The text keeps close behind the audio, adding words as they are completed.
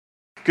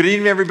Good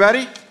evening,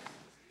 everybody.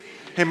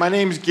 Hey, my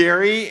name's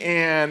Gary,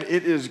 and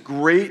it is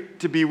great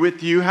to be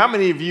with you. How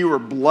many of you were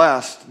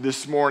blessed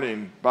this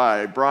morning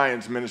by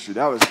Brian's ministry?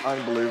 That was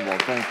unbelievable.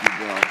 Thank you,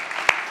 bro.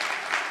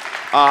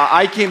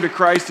 I came to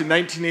Christ in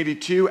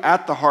 1982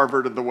 at the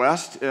Harvard of the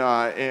West,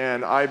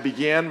 and I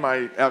began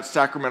at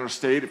Sacramento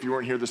State, if you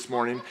weren't here this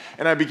morning,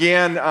 and I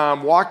began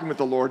walking with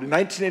the Lord. In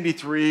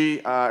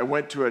 1983, I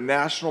went to a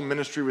national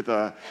ministry with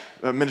a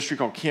ministry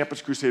called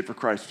Campus Crusade for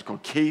Christ. It's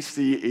called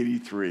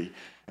KC83.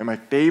 And my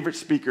favorite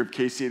speaker of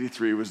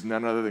KC83 was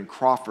none other than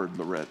Crawford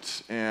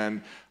Loritz.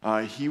 And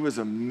he was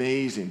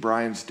amazing,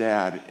 Brian's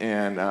dad.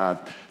 And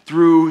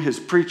through his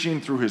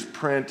preaching, through his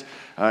print,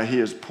 he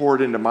has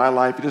poured into my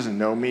life. He doesn't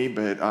know me,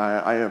 but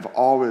I have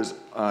always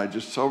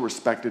just so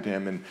respected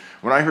him. And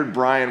when I heard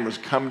Brian was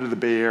coming to the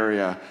Bay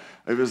Area,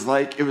 it was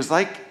like you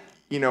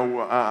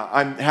know,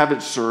 I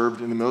haven't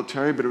served in the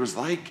military, but it was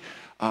like,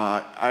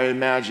 I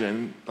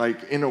imagine,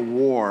 like in a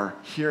war,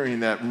 hearing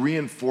that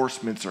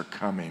reinforcements are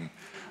coming.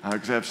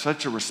 Because I have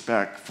such a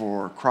respect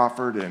for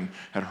Crawford and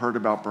had heard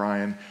about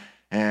Brian.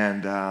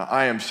 And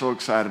I am so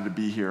excited to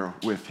be here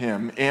with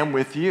him and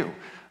with you.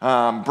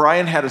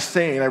 Brian had a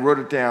saying, I wrote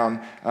it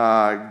down,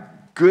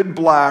 good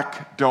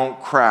black,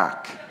 don't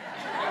crack.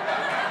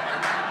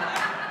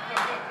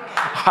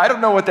 I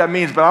don't know what that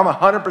means, but I'm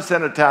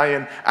 100%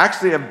 Italian.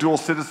 Actually, I have dual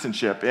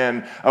citizenship.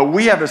 And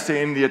we have a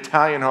saying in the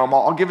Italian home.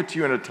 I'll give it to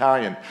you in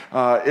Italian.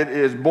 It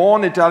is,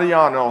 buon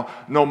italiano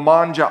non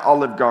mangia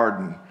Olive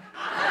Garden.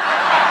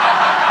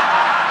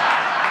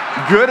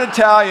 Good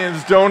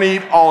Italians don't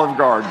eat Olive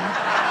Garden.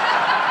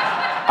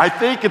 I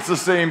think it's the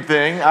same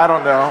thing. I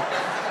don't know.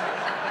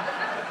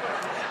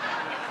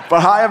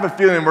 But I have a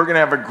feeling we're going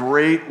to have a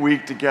great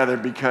week together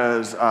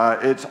because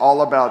it's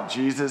all about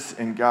Jesus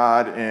and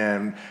God.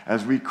 And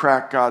as we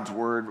crack God's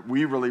word,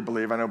 we really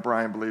believe, I know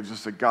Brian believes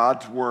this, that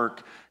God's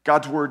word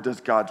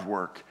does God's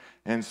work.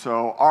 And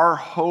so our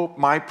hope,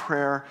 my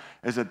prayer,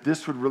 is that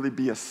this would really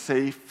be a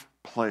safe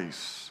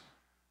place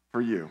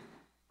for you.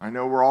 I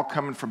know we're all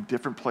coming from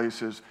different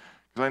places,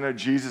 because I know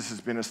Jesus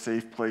has been a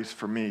safe place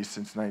for me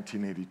since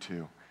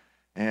 1982.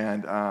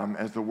 And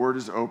as the word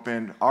is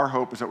opened, our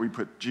hope is that we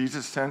put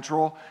Jesus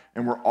central,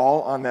 and we're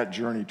all on that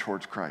journey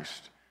towards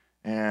Christ.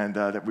 And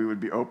that we would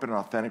be open and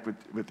authentic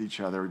with each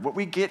other. What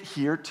we get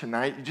here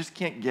tonight, you just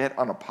can't get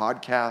on a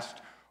podcast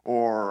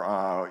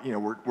or,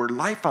 we're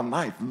life on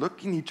life,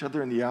 looking each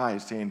other in the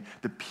eyes, saying,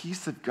 the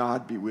peace of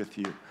God be with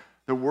you.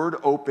 The word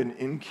open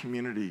in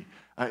community.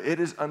 It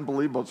is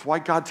unbelievable. It's why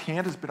God's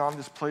hand has been on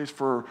this place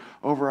for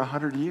over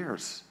 100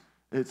 years.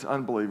 It's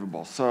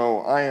unbelievable. So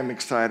I am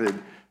excited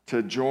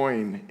to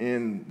join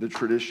in the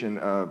tradition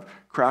of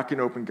cracking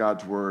open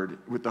God's word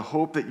with the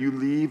hope that you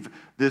leave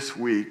this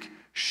week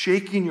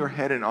shaking your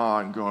head in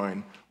awe and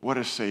going, what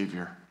a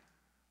Savior.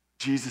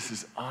 Jesus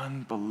is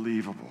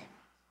unbelievable.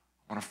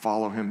 I want to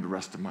follow him the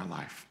rest of my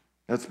life.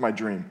 That's my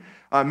dream.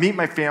 Meet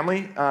my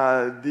family.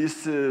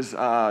 These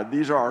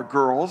are our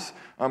girls.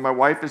 My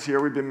wife is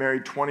here. We've been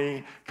married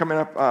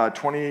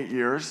 28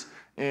 years.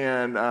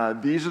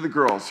 And these are the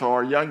girls. So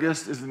our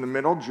youngest is in the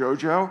middle,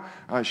 JoJo.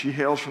 She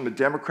hails from the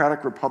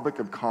Democratic Republic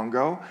of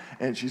Congo,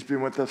 and she's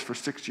been with us for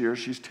 6 years.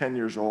 She's 10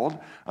 years old.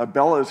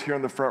 Bella is here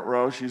in the front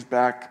row. She's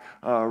back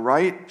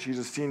right. She's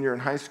a senior in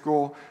high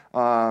school.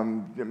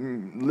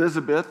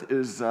 Elizabeth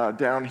is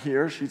down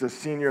here. She's a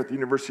senior at the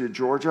University of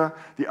Georgia.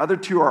 The other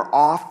two are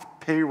off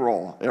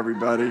payroll,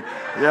 everybody.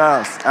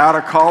 Yes, out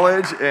of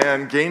college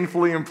and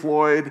gainfully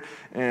employed,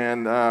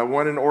 and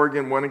one in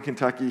Oregon, one in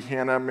Kentucky,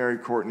 Hannah, Mary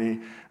Courtney.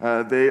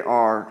 They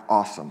are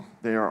awesome.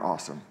 They are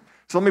awesome.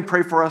 So let me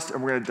pray for us,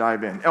 and we're going to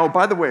dive in. Oh,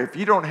 by the way, if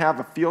you don't have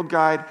a field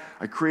guide,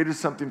 I created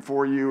something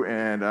for you,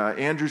 and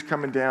Andrew's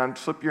coming down.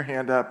 Slip your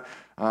hand up.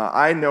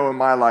 I know in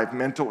my life,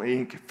 mental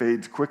ink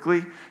fades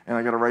quickly, and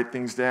I got to write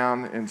things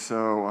down, and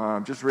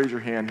so just raise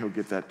your hand. He'll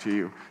get that to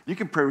you. You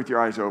can pray with your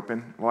eyes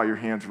open while your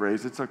hand's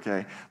raised. It's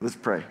okay. Let's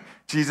pray.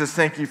 Jesus,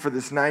 thank you for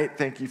this night.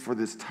 Thank you for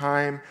this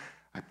time.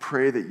 I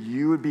pray that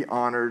you would be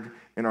honored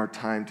in our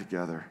time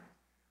together.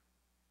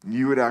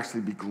 You would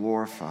actually be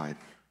glorified.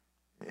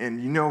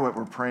 And you know what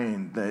we're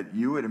praying, that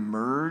you would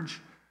emerge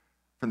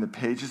from the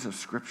pages of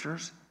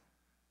Scriptures.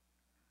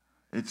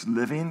 It's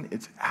living,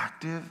 it's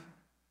active.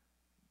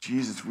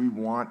 Jesus, we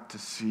want to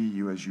see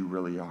you as you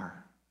really are.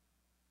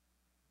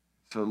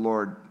 So,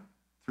 Lord,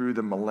 through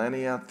the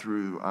millennia,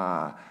 through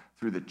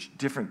the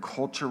different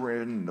culture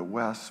we're in the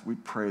West, we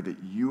pray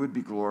that you would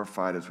be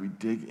glorified as we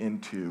dig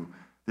into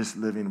this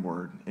living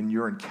word and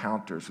your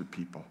encounters with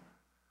people.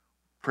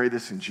 Pray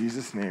this in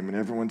Jesus' name. And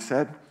everyone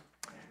said,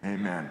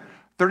 amen.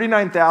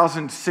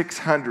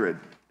 39,600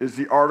 is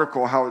the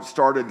article, how it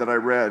started, that I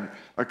read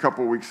a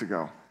couple weeks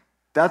ago.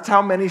 That's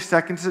how many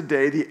seconds a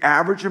day the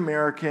average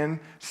American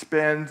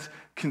spends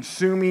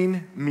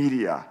consuming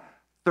media.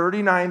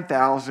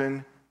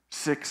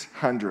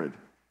 39,600.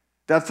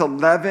 That's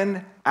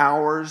 11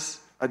 hours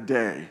a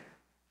day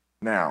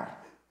now,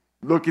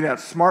 looking at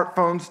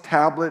smartphones,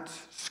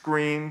 tablets,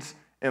 screens,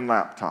 and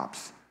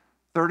laptops.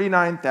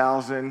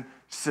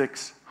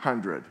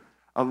 39,600.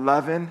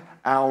 11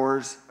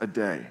 hours a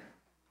day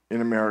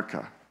in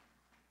America.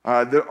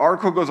 The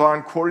article goes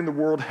on quoting the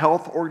World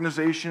Health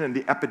Organization and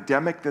the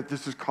epidemic that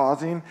this is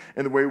causing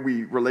and the way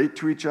we relate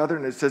to each other.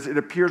 And it says, it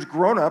appears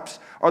grown-ups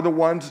are the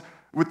ones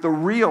with the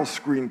real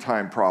screen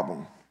time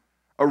problem.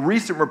 A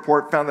recent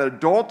report found that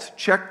adults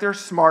check their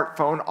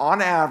smartphone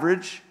on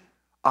average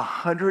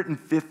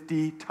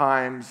 150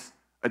 times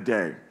a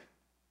day.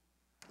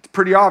 It's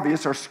pretty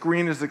obvious our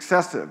screen is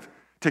excessive.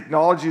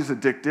 Technology is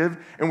addictive,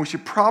 and we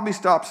should probably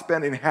stop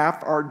spending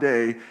half our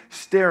day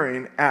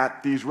staring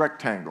at these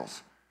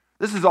rectangles.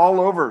 This is all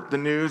over the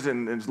news,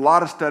 and there's a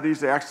lot of studies.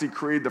 They actually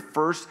created the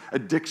first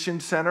addiction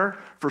center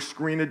for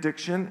screen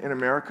addiction in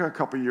America a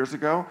couple years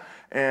ago.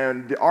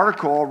 And the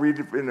article, I'll read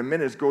it in a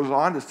minute, goes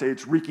on to say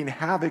it's wreaking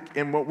havoc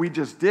in what we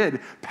just did,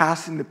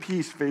 passing the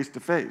peace face to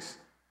face.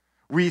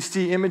 We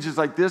see images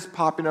like this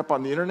popping up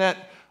on the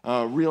internet,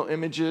 real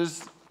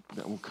images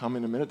that will come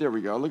in a minute. There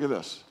we go. Look at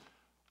this.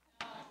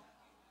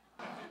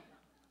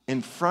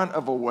 In front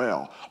of a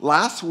whale.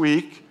 Last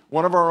week,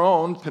 one of our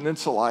own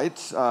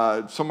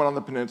Peninsulites, someone on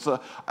the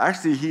peninsula,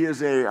 actually he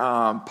is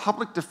a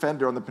public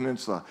defender on the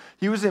peninsula.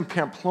 He was in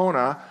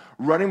Pamplona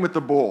running with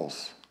the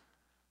bulls.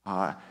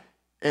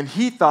 And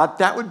he thought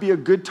that would be a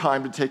good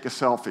time to take a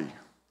selfie.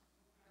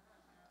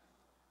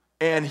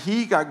 And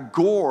he got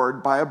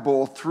gored by a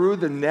bull through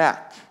the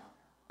neck.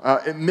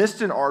 It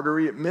missed an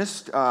artery, it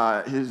missed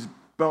his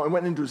bone, it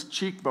went into his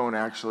cheekbone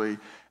actually.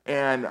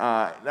 And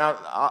now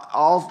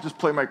I'll just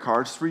play my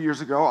cards. 3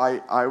 years ago,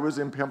 I was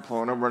in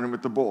Pamplona running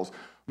with the bulls.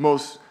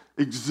 Most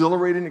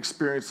exhilarating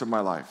experience of my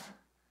life.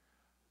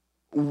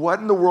 What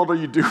in the world are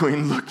you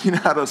doing looking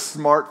at a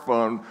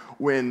smartphone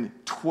when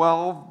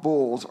 12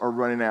 bulls are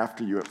running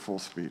after you at full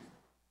speed?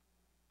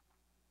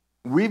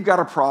 We've got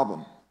a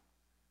problem.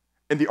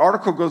 And the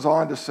article goes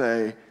on to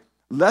say,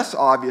 less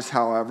obvious,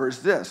 however,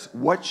 is this.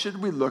 What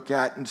should we look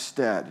at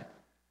instead?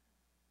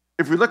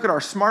 If we look at our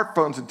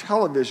smartphones and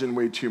television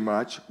way too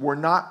much,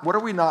 what are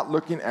we not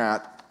looking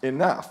at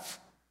enough?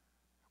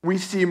 We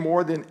see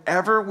more than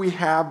ever we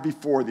have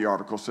before, the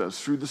article says.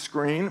 Through the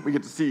screen, we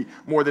get to see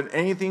more than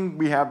anything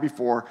we have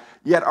before,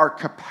 yet our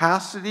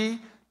capacity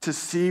to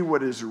see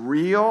what is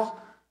real,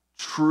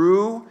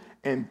 true,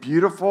 and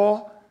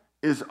beautiful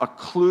is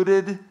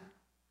occluded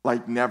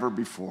like never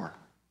before.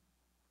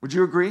 Would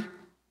you agree?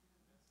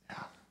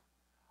 Yeah.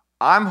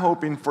 I'm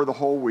hoping for the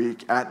whole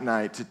week at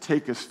night to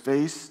take us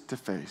face to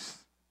face.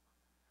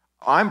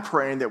 I'm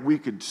praying that we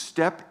could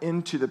step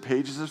into the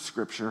pages of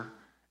Scripture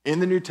in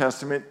the New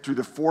Testament through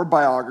the 4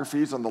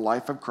 biographies on the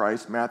life of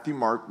Christ, Matthew,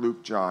 Mark,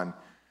 Luke, John,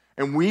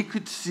 and we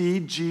could see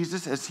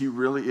Jesus as he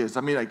really is.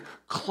 I mean, like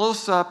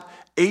close-up,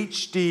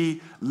 HD,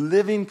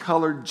 living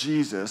colored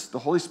Jesus. The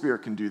Holy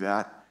Spirit can do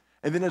that.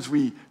 And then as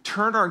we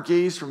turn our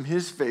gaze from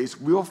his face,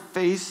 we'll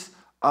face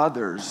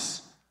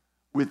others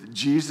with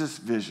Jesus'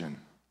 vision.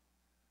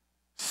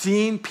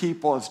 Seeing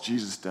people as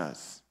Jesus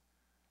does.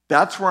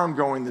 That's where I'm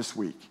going this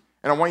week.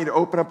 And I want you to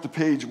open up to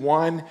page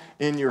 1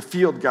 in your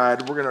field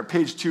guide. We're going to,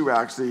 page 2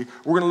 actually.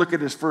 We're going to look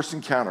at his first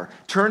encounter.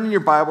 Turn in your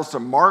Bibles to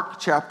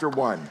Mark chapter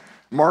 1.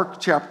 Mark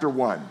chapter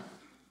 1.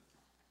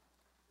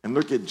 And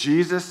look at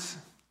Jesus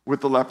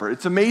with the leper.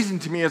 It's amazing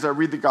to me as I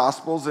read the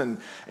Gospels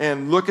and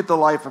look at the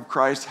life of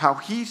Christ, how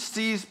he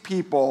sees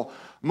people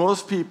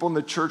most people in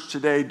the church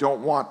today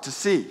don't want to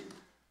see.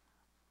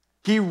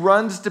 He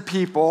runs to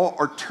people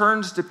or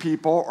turns to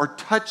people or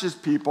touches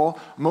people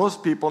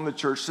most people in the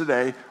church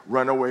today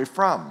run away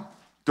from,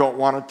 don't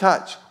want to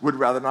touch, would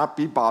rather not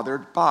be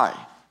bothered by.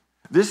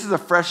 This is a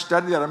fresh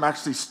study that I'm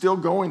actually still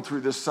going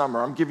through this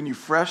summer. I'm giving you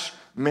fresh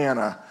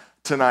manna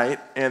tonight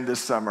and this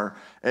summer.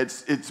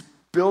 It's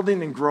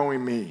building and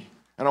growing me.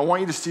 And I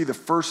want you to see the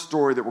first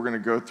story that we're going to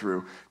go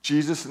through,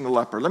 Jesus and the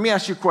leper. Let me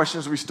ask you a question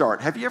as we start.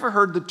 Have you ever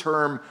heard the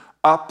term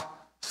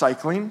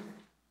upcycling?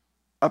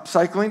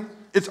 Upcycling?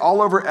 It's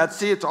all over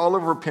Etsy. It's all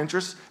over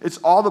Pinterest. It's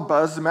all the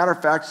buzz. As a matter of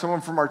fact,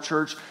 someone from our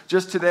church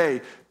just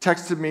today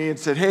texted me and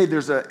said, hey,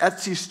 there's an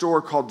Etsy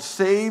store called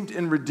Saved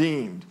and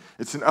Redeemed.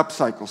 It's an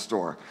upcycle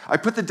store. I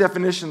put the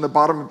definition in the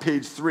bottom of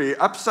page 3.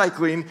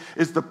 Upcycling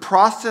is the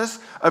process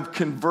of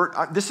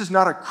this is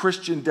not a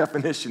Christian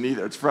definition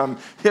either. It's from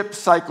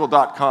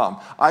hipcycle.com.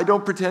 I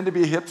don't pretend to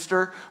be a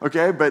hipster,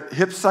 okay, but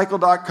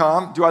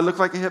hipcycle.com. Do I look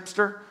like a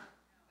hipster?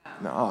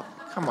 No,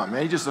 come on,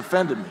 man. You just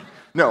offended me.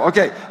 No,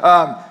 okay.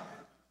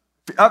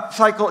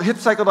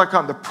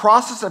 Hipcycle.com, the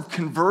process of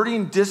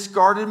converting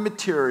discarded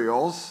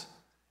materials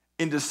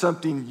into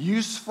something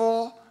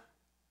useful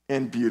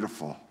and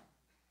beautiful.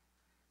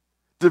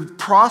 The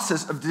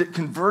process of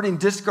converting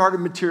discarded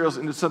materials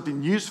into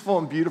something useful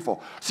and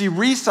beautiful. See,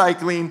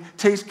 recycling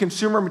takes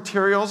consumer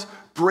materials,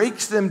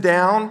 breaks them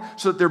down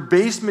so that their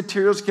base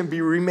materials can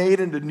be remade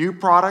into new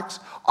products,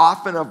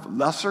 often of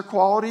lesser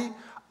quality.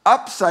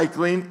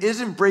 Upcycling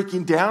isn't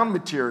breaking down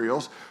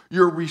materials.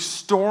 You're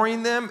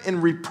restoring them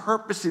and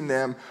repurposing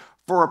them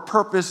for a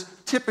purpose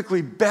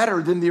typically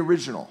better than the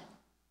original.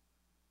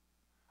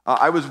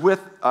 I was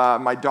with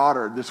my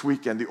daughter this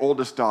weekend, the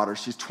oldest daughter.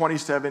 She's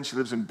 27. She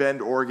lives in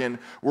Bend, Oregon,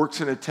 works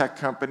in a tech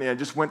company. I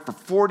just went for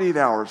 48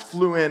 hours,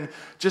 flew in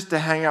just to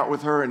hang out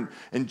with her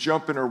and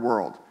jump in her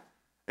world.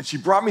 And she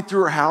brought me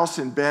through her house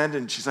in Bend,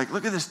 and she's like,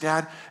 look at this,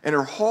 Dad. And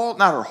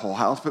not her whole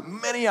house, but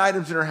many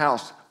items in her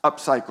house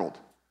upcycled.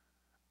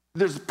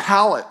 There's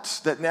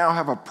pallets that now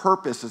have a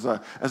purpose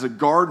as a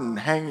garden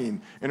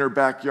hanging in her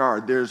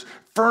backyard. There's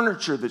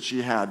furniture that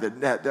she had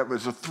that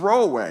was a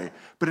throwaway,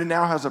 but it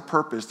now has a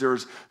purpose.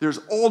 There's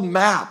old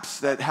maps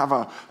that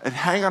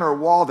hang on her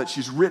wall that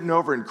she's written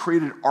over and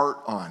created art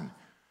on.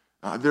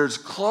 There's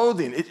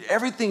clothing.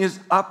 Everything is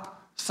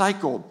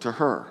upcycled to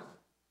her.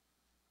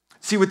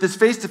 See, with this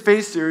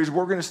face-to-face series, what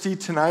we're going to see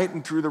tonight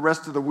and through the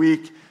rest of the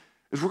week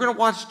is we're going to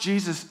watch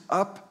Jesus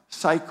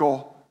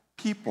upcycle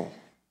people.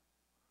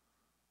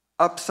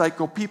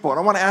 Upcycle people. And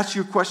I want to ask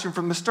you a question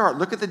from the start.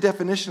 Look at the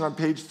definition on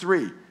page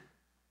 3.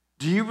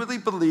 Do you really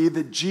believe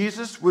that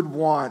Jesus would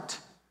want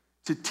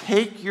to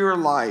take your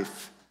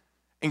life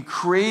and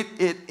create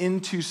it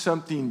into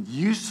something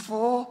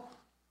useful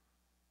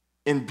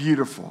and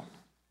beautiful?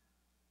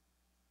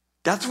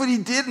 That's what he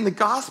did in the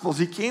Gospels.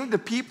 He came to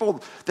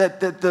people that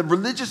the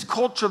religious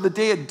culture of the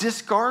day had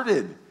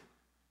discarded.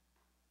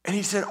 And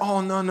he said,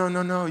 oh,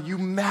 no, you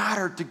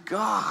matter to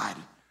God.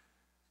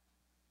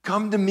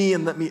 Come to me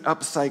and let me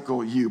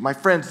upcycle you. My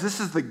friends, this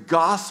is the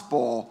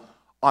gospel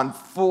on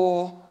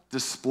full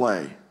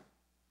display.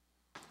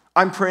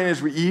 I'm praying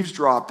as we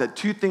eavesdrop that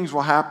 2 things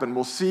will happen.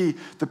 We'll see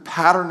the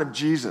pattern of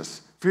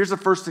Jesus. Here's the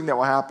first thing that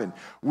will happen.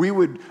 We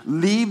would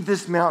leave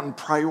this mountain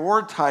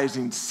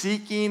prioritizing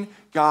seeking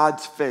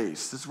God's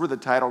face. This is where the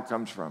title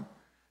comes from.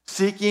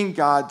 Seeking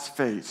God's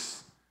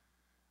face.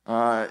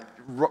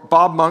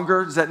 Bob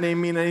Munger, does that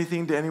name mean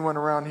anything to anyone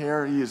around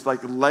here? He is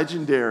like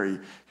legendary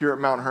here at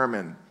Mount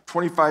Hermon.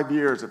 25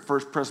 years at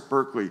First Pres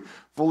Berkeley,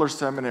 Fuller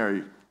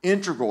Seminary,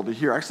 integral to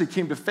here. Actually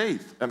came to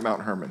faith at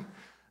Mount Hermon.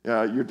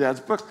 Your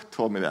dad's book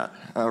told me that.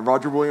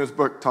 Roger Williams'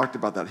 book talked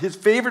about that. His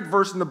favorite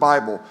verse in the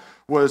Bible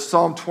was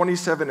Psalm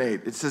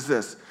 27:8. It says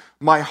this,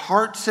 my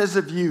heart says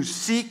of you,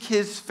 seek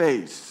his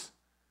face.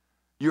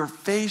 Your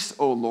face,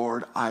 O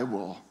Lord, I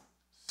will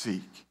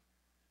seek.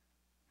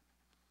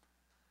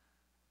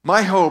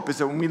 My hope is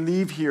that when we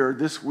leave here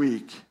this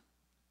week,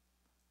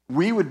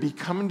 we would be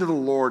coming to the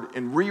Lord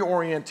and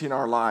reorienting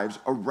our lives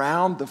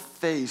around the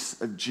face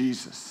of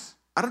Jesus.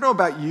 I don't know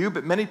about you,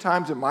 but many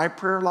times in my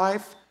prayer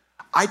life,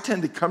 I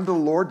tend to come to the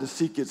Lord to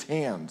seek his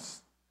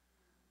hands.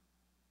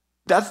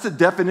 That's the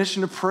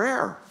definition of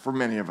prayer for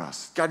many of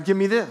us. God, give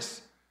me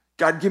this.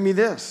 God, give me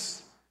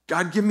this.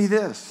 God, give me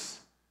this.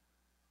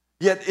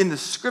 Yet in the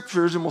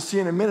scriptures, and we'll see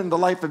in a minute in the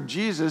life of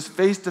Jesus,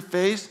 face to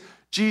face,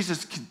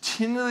 Jesus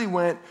continually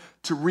went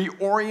to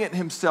reorient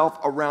himself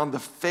around the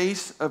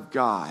face of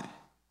God.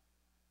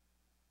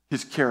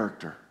 His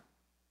character.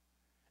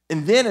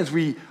 And then as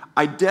we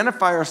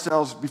identify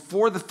ourselves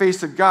before the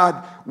face of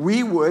God,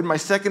 my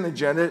second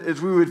agenda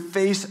is we would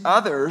face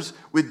others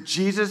with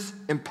Jesus'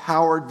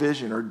 empowered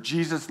vision or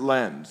Jesus'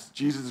 lens,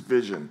 Jesus'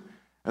 vision,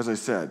 as I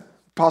said.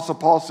 Apostle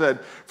Paul said,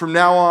 from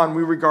now on,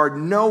 we regard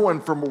no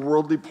one from a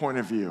worldly point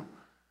of view.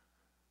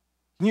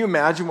 Can you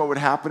imagine what would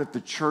happen if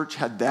the church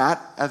had that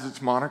as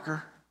its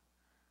moniker?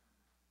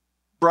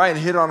 Brian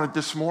hit on it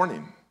this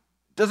morning.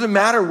 It doesn't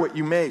matter what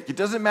you make. It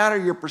doesn't matter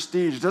your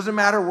prestige. It doesn't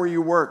matter where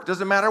you work. It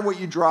doesn't matter what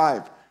you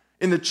drive.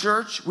 In the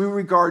church, we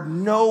regard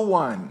no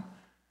one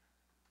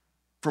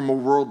from a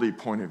worldly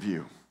point of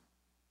view.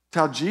 It's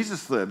how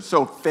Jesus lived.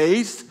 So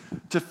face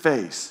to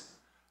face.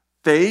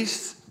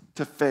 Face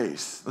to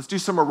face. Let's do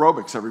some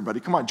aerobics, everybody.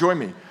 Come on, join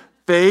me.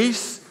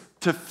 Face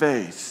to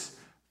face.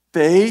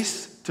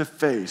 Face to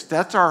face.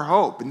 That's our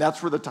hope, and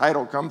that's where the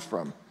title comes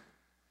from.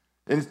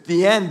 And at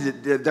the end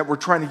that we're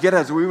trying to get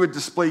at is we would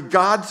display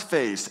God's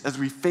face as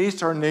we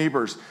face our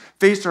neighbors,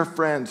 face our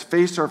friends,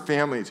 face our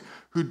families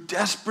who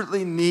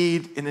desperately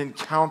need an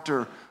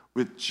encounter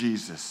with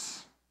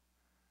Jesus.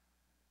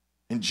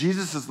 And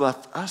Jesus has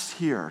left us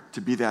here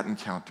to be that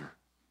encounter.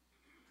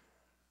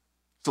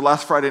 So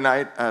last Friday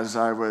night, as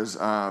I was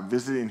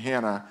visiting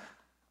Hannah,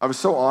 I was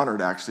so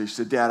honored, actually. She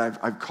said, Dad,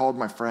 I've called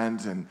my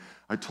friends, and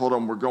I told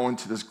them we're going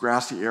to this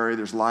grassy area.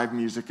 There's live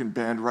music and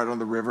band right on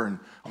the river, and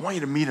I want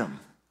you to meet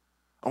them.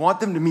 I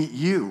want them to meet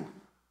you.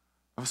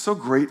 I was so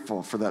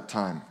grateful for that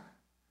time.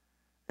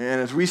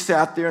 And as we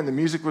sat there and the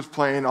music was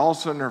playing, all of a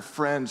sudden her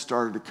friends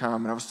started to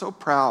come. And I was so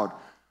proud,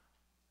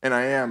 and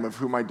I am, of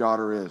who my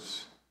daughter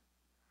is.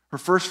 Her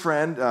first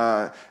friend,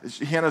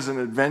 Hannah's an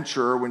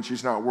adventurer when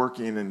she's not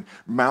working, and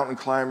mountain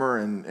climber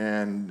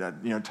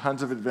and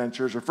tons of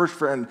adventures. Her first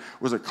friend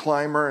was a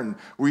climber, and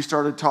we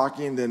started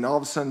talking. Then all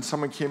of a sudden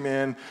someone came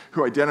in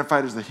who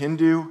identified as a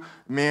Hindu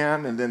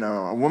man, and then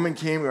a woman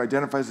came who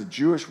identified as a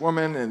Jewish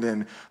woman, and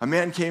then a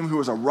man came who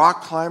was a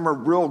rock climber,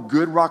 real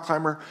good rock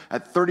climber.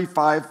 At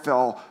 35,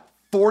 fell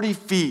 40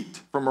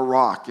 feet from a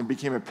rock and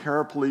became a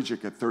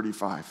paraplegic at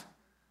 35.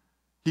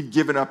 He'd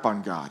given up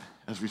on God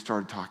as we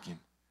started talking.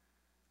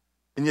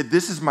 And yet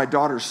this is my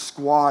daughter's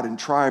squad and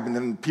tribe, and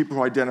then people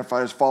who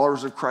identify as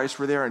followers of Christ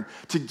were there, and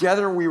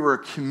together we were a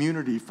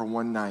community for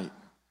one night.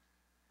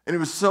 And it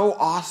was so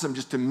awesome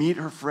just to meet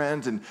her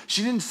friends, and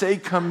she didn't say,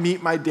 come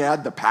meet my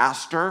dad, the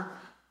pastor.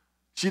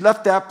 She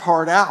left that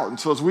part out, and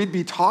so as we'd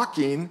be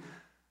talking,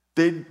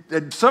 they'd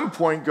at some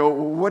point go,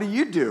 well, what do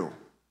you do?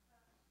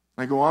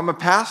 I go, I'm a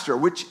pastor,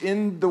 which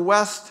in the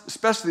West,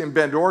 especially in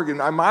Bend,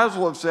 Oregon, I might as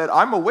well have said,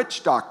 I'm a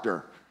witch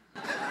doctor.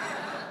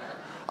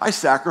 I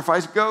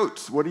sacrifice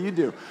goats. What do you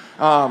do?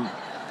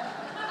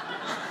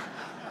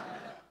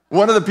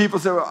 One of the people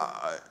said,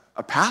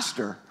 a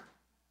pastor?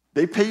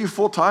 They pay you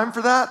full time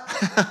for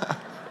that?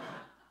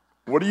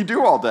 What do you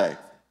do all day?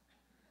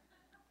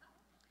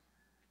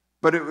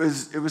 But it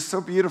was so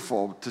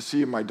beautiful to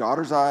see in my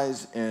daughter's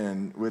eyes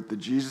and with the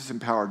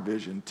Jesus-empowered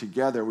vision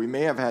together. We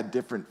may have had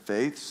different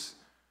faiths.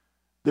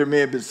 There may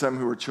have been some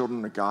who were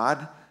children of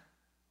God,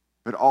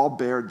 but all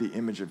bared the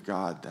image of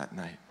God that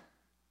night.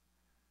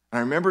 And I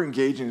remember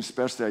engaging,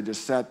 especially, I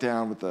just sat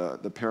down with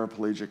the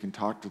paraplegic and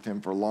talked with him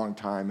for a long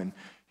time, and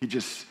he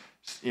just,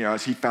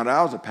 as he found out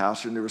I was a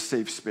pastor and there was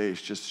safe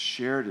space, just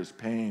shared his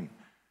pain.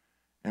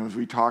 And as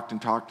we talked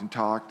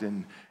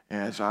and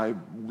as I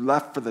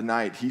left for the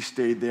night, he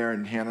stayed there,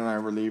 and Hannah and I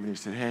were leaving. He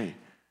said, hey,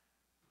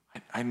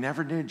 I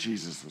never knew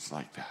Jesus was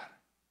like that.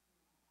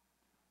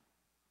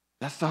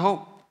 That's the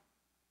hope.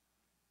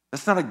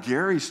 That's not a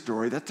Gary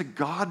story. That's a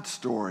God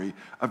story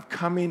of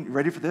coming,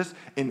 ready for this,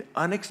 in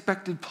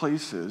unexpected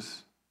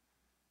places,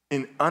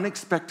 in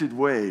unexpected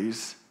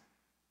ways,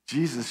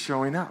 Jesus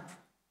showing up.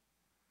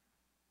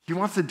 He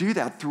wants to do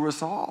that through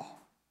us all.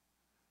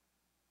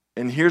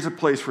 And here's a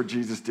place where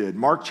Jesus did.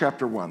 Mark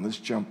chapter 1. Let's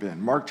jump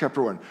in. Mark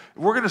chapter 1.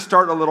 We're going to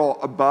start a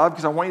little above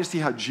because I want you to see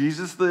how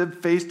Jesus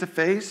lived face to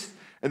face,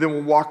 and then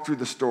we'll walk through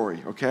the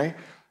story, okay?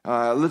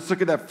 Let's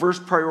look at that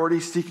first priority,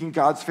 seeking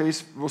God's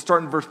face. We'll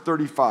start in verse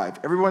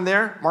 35. Everyone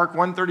there? Mark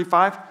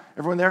 1:35?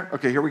 Everyone there?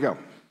 Okay, here we go.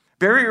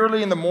 Very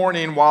early in the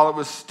morning, while it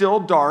was still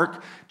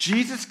dark,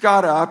 Jesus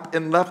got up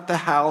and left the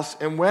house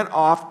and went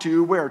off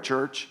to where,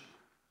 church?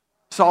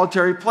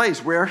 Solitary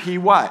place, where he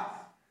what?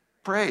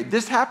 Prayed.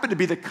 This happened to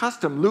be the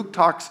custom. Luke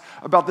talks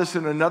about this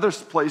in another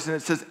place, and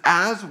it says,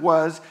 as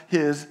was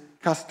his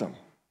custom.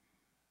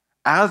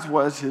 As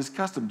was his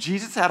custom.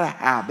 Jesus had a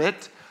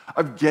habit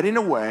of getting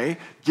away,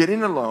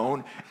 getting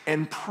alone,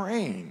 and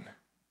praying.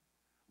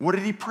 What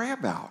did he pray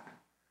about?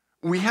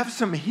 We have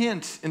some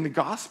hints in the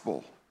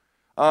gospel.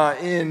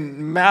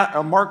 In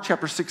Mark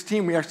chapter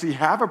 16, we actually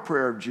have a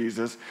prayer of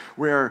Jesus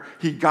where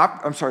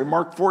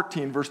Mark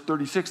 14, verse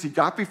 36, he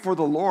got before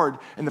the Lord,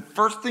 and the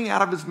first thing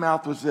out of his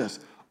mouth was this,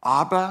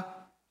 Abba,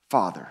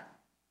 Father.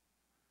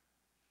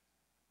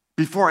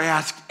 Before I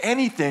ask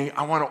anything,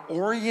 I want to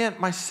orient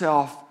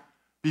myself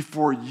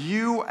before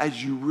you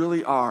as you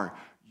really are.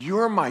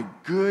 You're my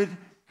good,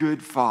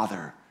 good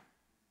Father.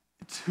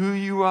 It's who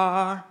you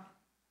are.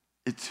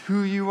 It's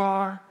who you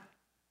are.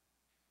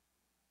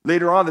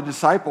 Later on, the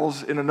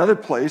disciples, in another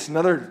place,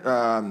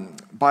 another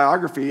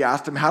biography,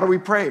 asked him, how do we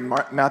pray?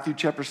 Matthew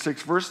chapter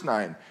 6, verse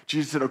 9.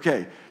 Jesus said,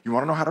 okay, you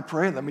want to know how to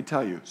pray? Let me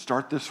tell you.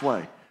 Start this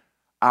way.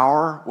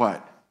 Our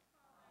what?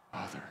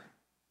 Father.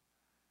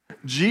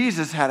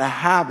 Jesus had a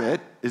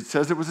habit, it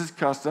says it was his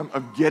custom,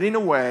 of getting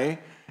away,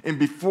 and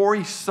before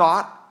he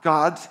sought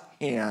God's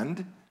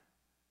hand,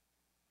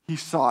 he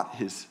sought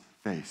his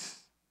face.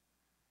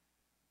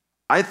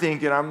 I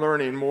think, and I'm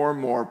learning more and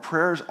more,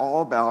 prayer is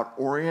all about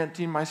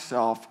orienting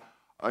myself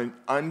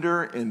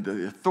under, in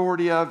the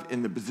authority of,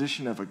 in the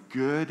position of a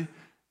good,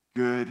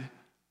 good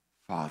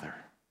Father.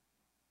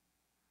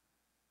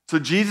 So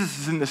Jesus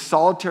is in this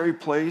solitary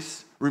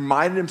place,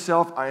 reminded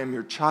himself, I am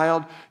your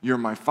child, you're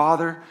my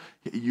Father,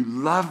 you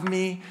love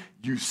me,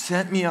 you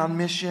sent me on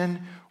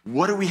mission.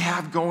 What do we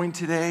have going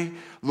today?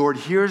 Lord,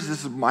 this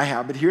is my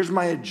habit, here's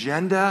my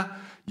agenda.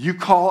 You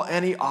call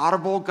any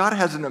audible. God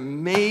has an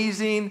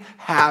amazing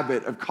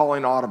habit of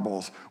calling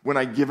audibles when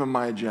I give him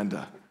my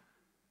agenda.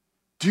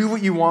 Do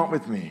what you want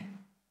with me.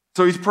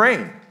 So he's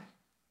praying.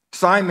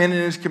 Simon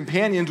and his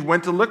companions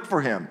went to look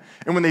for him.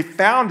 And when they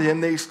found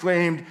him, they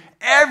exclaimed,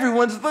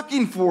 everyone's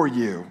looking for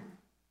you.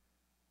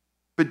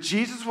 But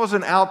Jesus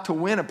wasn't out to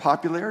win a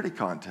popularity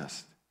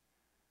contest.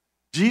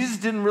 Jesus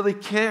didn't really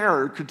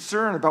care or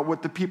concern about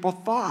what the people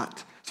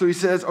thought. So he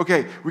says,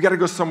 okay, we got to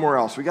go somewhere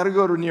else. We got to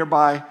go to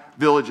nearby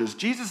villages.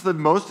 Jesus lived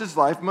most of his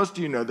life, most of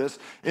you know this,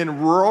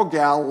 in rural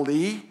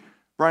Galilee.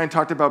 Brian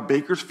talked about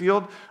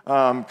Bakersfield,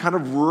 kind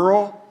of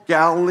rural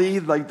Galilee,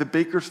 like the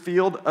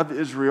Bakersfield of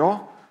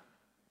Israel.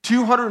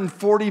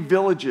 240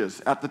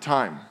 villages at the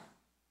time,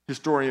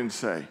 historians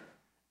say,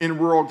 in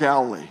rural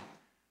Galilee.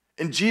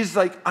 And Jesus is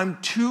like, I'm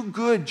too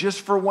good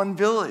just for one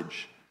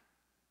village.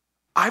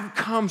 I've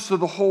come so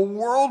the whole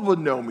world would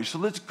know me, so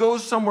let's go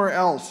somewhere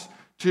else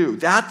too.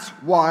 That's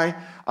why,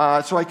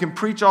 so I can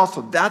preach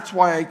also. That's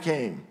why I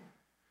came.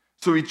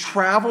 So he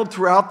traveled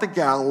throughout the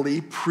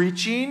Galilee,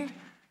 preaching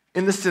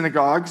in the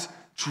synagogues,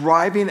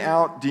 driving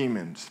out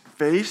demons,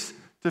 face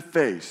to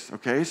face.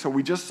 Okay, so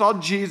we just saw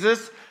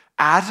Jesus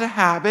as a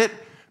habit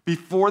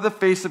before the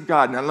face of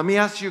God. Now let me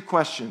ask you a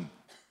question.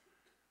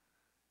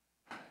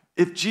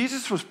 If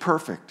Jesus was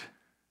perfect,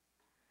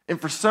 and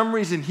for some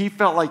reason he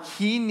felt like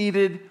he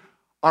needed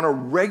on a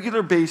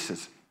regular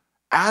basis,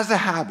 as a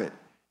habit,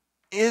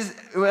 as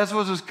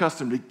was his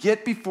custom, to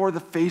get before the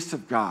face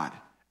of God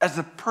as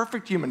a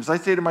perfect human. As I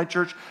say to my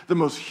church, the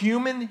most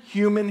human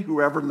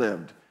who ever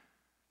lived,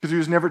 because he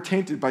was never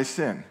tainted by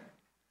sin.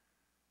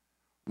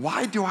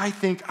 Why do I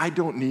think I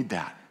don't need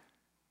that?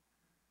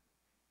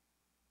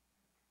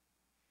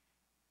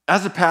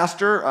 As a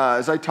pastor,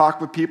 as I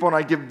talk with people and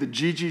I give the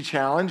GG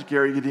challenge,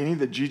 Gary Gadini,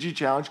 the GG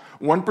challenge,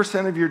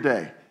 1% of your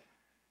day,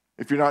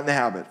 if you're not in the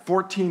habit,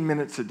 14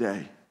 minutes a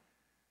day,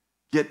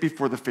 get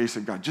before the face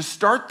of God. Just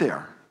start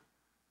there.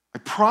 I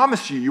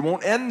promise you, you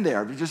won't end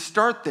there. You just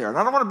start there. And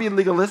I don't want to be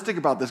legalistic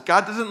about this.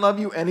 God doesn't love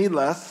you any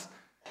less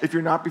if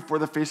you're not before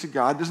the face of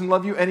God. Doesn't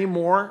love you any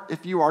more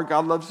if you are.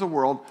 God loves the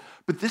world.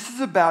 But this is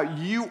about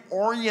you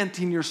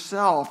orienting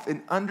yourself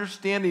and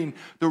understanding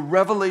the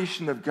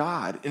revelation of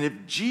God. And if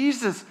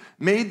Jesus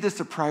made this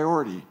a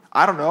priority,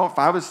 I don't know, if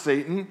I was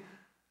Satan,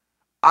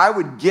 I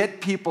would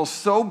get people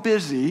so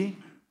busy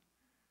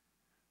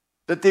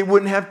that they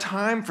wouldn't have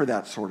time for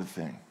that sort of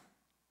thing.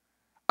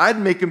 I'd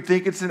make them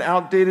think it's an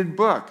outdated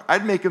book.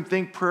 I'd make them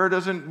think prayer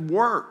doesn't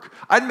work.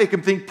 I'd make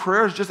them think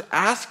prayer is just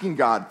asking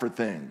God for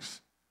things.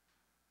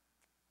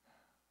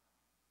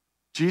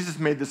 Jesus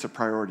made this a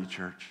priority,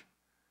 church.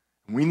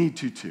 We need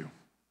to too.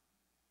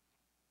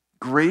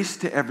 Grace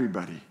to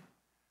everybody.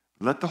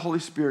 Let the Holy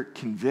Spirit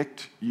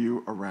convict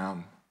you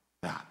around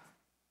that.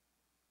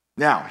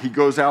 Now, he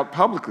goes out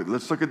publicly.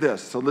 Let's look at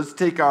this. So let's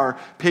take our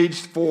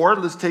page 4.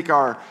 Let's take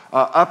our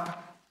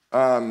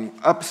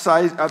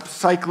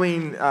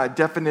upcycling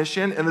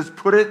definition, and let's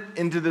put it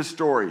into this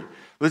story.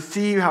 Let's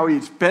see how he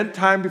spent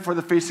time before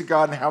the face of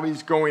God and how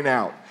he's going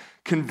out.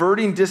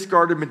 Converting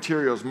discarded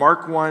materials.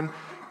 Mark 1,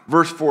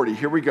 verse 40.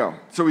 Here we go.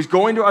 So he's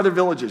going to other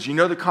villages. You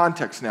know the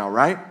context now,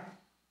 right?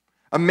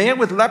 A man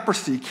with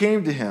leprosy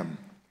came to him,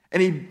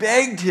 and he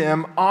begged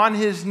him on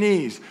his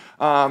knees.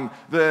 The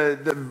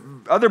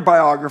other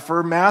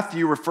biographer,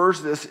 Matthew, refers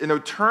to this in a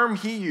term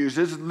he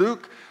uses.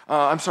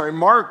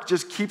 Mark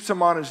just keeps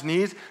him on his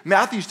knees.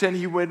 Matthew said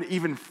he went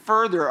even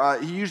further.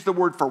 He used the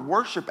word for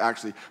worship,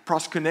 actually,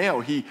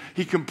 proskuneo.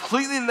 He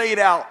completely laid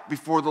out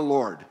before the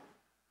Lord.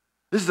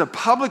 This is a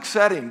public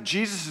setting.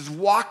 Jesus is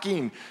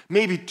walking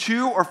maybe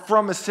to or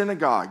from a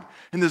synagogue,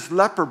 and this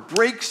leper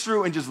breaks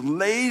through and just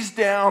lays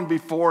down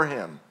before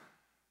him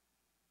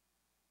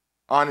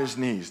on his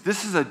knees.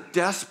 This is a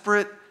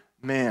desperate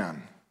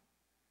man.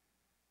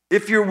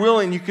 If you're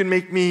willing, you can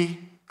make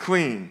me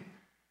clean.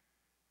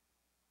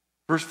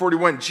 Verse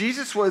 41,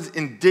 Jesus was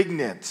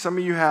indignant. Some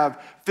of you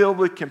have filled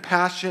with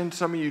compassion.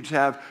 Some of you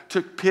have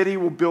took pity.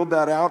 We'll build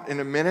that out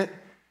in a minute.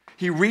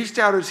 He reached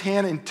out his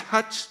hand and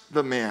touched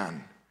the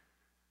man.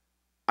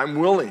 I'm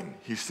willing,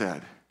 he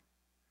said.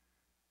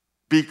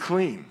 Be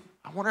clean.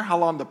 I wonder how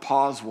long the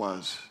pause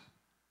was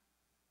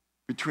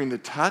between the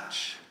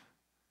touch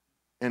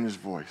and his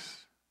voice.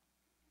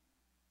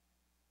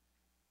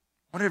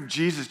 I wonder if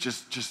Jesus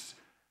just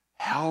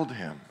held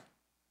him,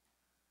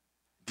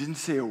 didn't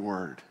say a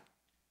word.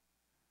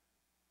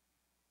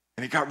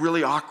 And it got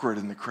really awkward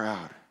in the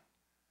crowd,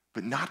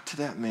 but not to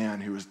that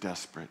man who was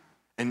desperate,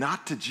 and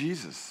not to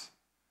Jesus.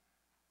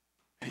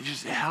 And he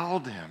just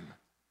held him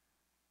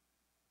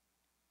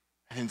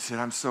and then said,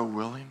 I'm so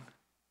willing.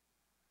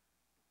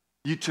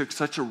 You took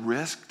such a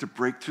risk to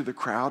break through the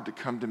crowd to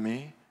come to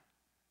me.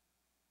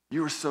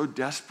 You were so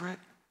desperate,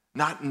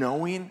 not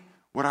knowing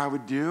what I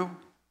would do.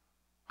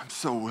 I'm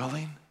so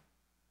willing.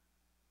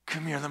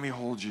 Come here, let me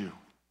hold you.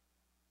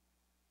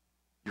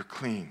 You're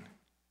clean.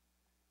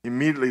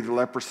 Immediately the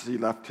leprosy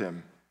left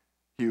him.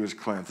 He was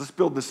cleansed. Let's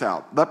build this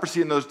out. Leprosy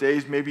in those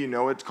days, maybe you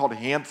know it's called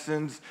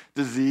Hansen's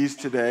disease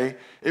today.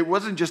 It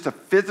wasn't just a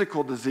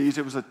physical disease.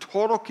 It was a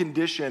total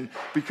condition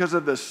because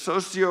of the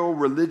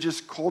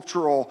socio-religious,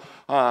 cultural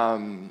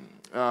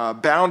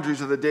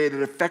boundaries of the day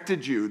that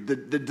affected you. The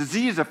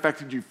disease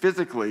affected you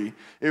physically.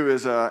 It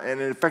was,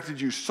 and it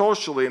affected you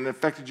socially, and it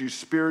affected you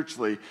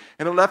spiritually.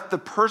 And it left the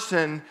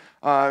person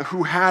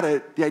who had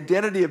it the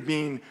identity of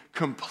being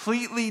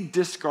completely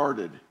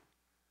discarded.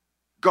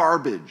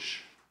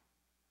 Garbage.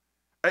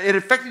 It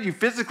affected you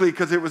physically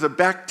because it was a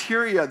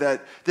bacteria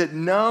that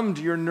numbed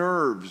your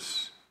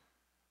nerves.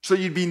 So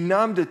you'd be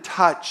numb to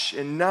touch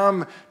and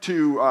numb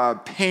to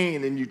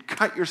pain, and you'd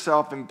cut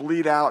yourself and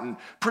bleed out, and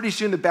pretty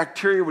soon the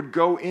bacteria would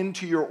go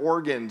into your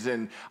organs,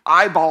 and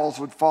eyeballs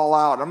would fall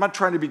out. I'm not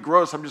trying to be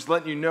gross, I'm just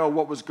letting you know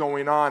what was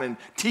going on, and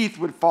teeth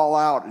would fall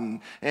out,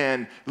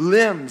 and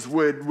limbs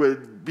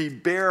would be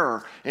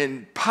bare,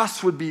 and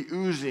pus would be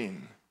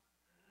oozing.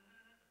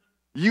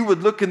 You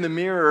would look in the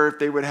mirror, if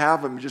they would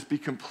have them, and just be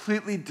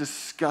completely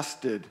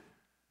disgusted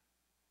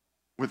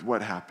with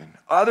what happened.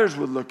 Others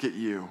would look at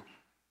you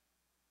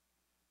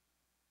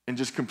and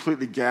just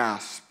completely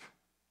gasp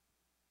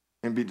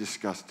and be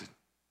disgusted.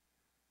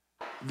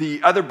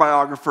 The other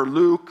biographer,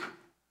 Luke,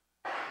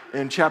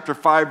 in chapter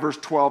 5, verse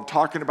 12,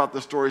 talking about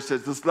the story,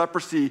 says this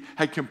leprosy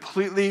had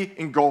completely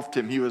engulfed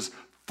him. He was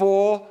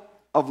full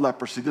of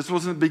leprosy. This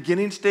wasn't the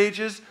beginning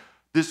stages.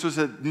 This was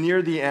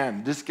near the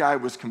end. This guy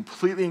was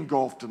completely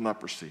engulfed in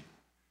leprosy.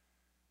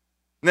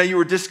 Now, you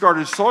were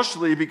discarded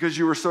socially because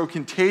you were so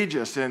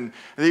contagious, and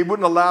they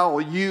wouldn't allow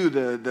you,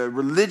 the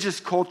religious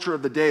culture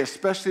of the day,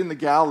 especially in the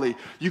Galilee,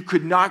 you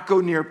could not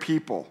go near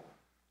people.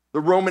 The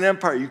Roman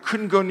Empire, you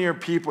couldn't go near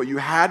people. You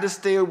had to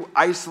stay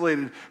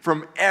isolated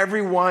from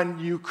everyone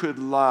you could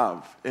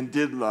love and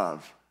did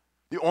love.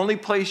 The only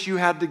place you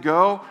had to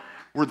go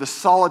were the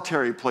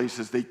solitary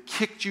places. They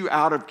kicked you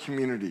out of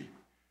community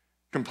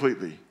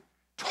completely.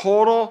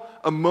 Total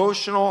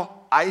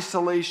emotional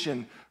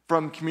isolation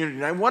from community.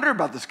 And I wonder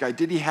about this guy.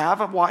 Did he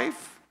have a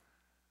wife?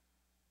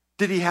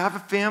 Did he have a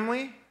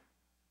family?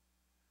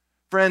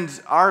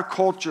 Friends, our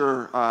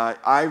culture,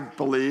 I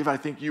believe, I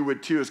think you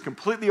would too, is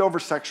completely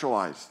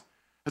over-sexualized.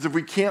 As if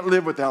we can't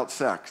live without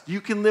sex. You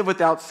can live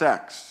without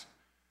sex.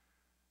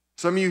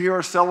 Some of you here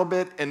are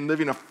celibate and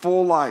living a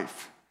full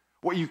life.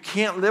 What you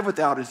can't live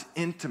without is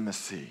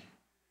intimacy.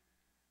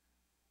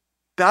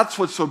 That's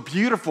what's so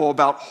beautiful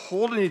about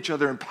holding each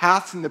other and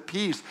passing the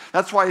peace.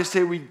 That's why I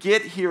say we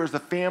get here as the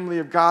family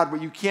of God,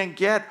 what you can't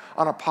get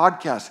on a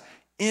podcast.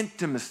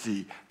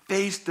 Intimacy,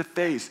 face to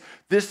face.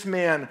 This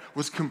man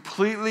was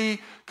completely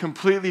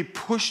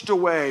pushed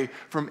away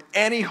from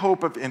any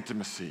hope of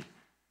intimacy.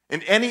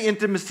 And any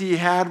intimacy he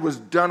had was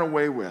done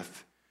away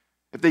with.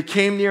 If they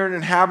came near an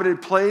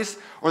inhabited place,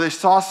 or you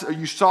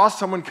saw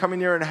someone coming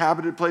near an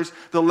inhabited place,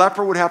 the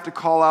leper would have to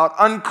call out,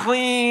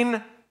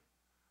 "Unclean,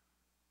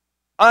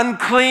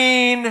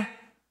 unclean,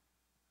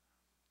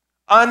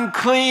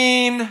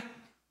 unclean."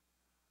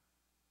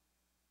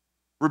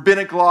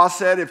 Rabbinic law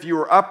said if you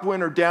were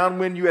upwind or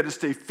downwind, you had to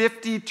stay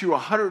 50 to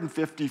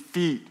 150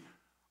 feet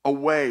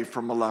away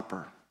from a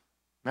leper.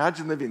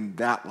 Imagine living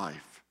that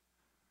life.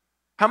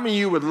 How many of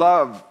you would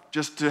love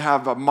just to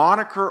have a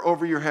moniker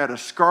over your head, a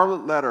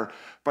scarlet letter,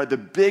 by the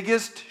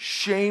biggest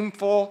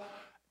shameful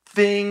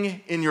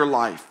thing in your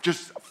life,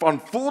 just on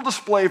full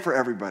display for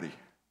everybody?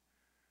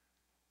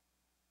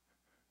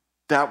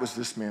 That was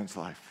this man's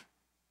life.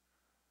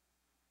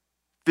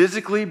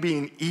 Physically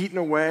being eaten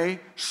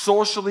away,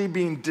 socially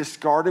being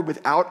discarded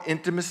without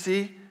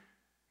intimacy.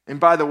 And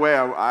by the way,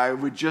 I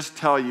would just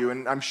tell you,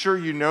 and I'm sure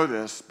you know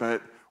this,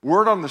 but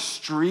word on the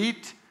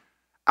street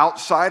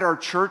outside our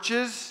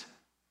churches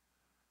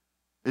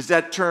is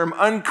that term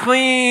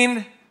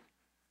unclean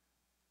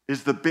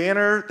is the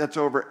banner that's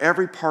over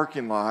every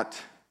parking lot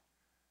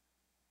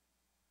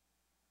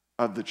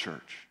of the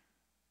church,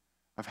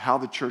 of how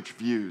the church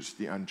views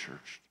the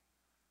unchurched.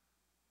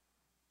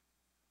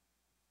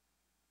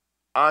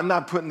 I'm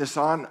not putting this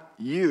on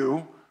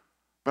you,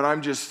 but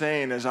I'm just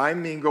saying as I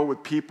mingle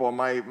with people,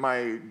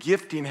 my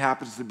gifting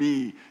happens to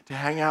be to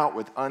hang out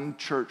with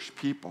unchurched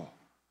people.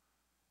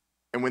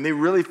 And when they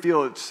really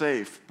feel it's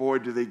safe, boy,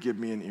 do they give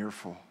me an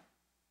earful.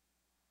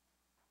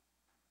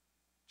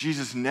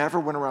 Jesus never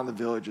went around the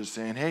villages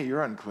saying, "Hey,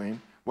 you're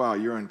unclean. Wow,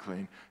 you're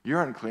unclean.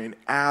 You're unclean,"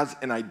 as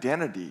an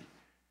identity.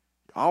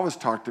 He always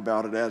talked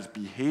about it as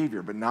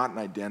behavior, but not an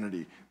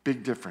identity.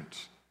 Big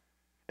difference.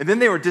 And then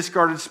they were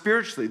discarded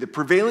spiritually. The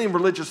prevailing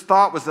religious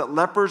thought was that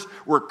lepers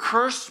were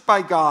cursed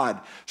by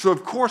God. So,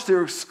 of course, they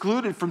were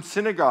excluded from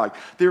synagogue.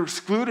 They were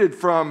excluded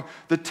from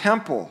the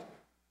temple,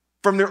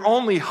 from their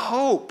only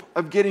hope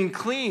of getting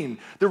clean.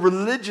 The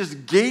religious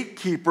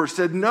gatekeeper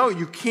said, "No,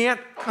 you can't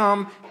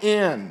come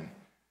in."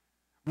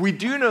 We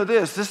do know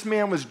this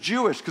man was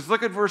Jewish, because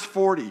look at verse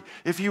 40.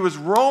 If he was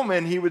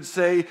Roman, he would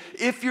say,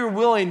 "If you're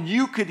willing,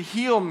 you could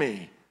heal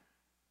me."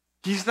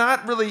 He's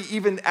not really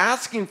even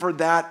asking for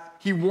that.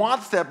 He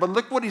wants that, but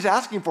look what he's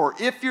asking for.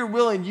 If you're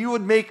willing, you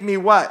would make me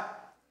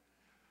what?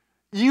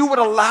 You would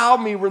allow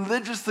me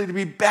religiously to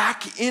be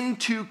back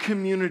into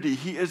community.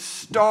 He is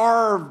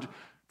starved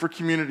for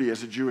community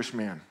as a Jewish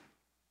man.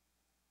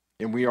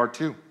 And we are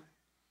too.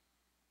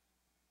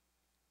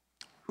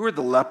 Who are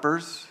the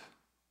lepers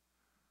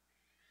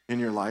in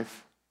your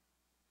life?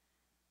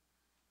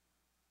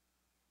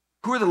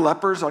 Who are the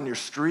lepers on your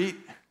street,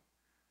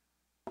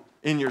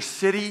 in your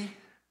city,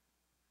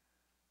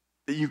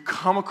 that you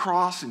come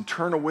across and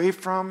turn away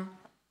from?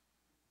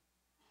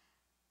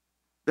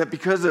 That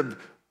because of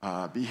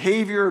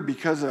behavior,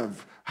 because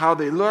of how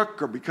they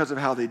look, or because of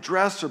how they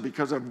dress, or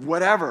because of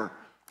whatever,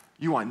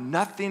 you want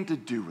nothing to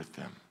do with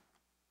them.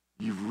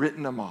 You've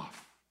written them off.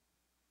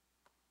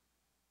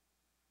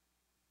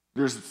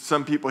 There's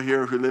some people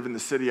here who live in the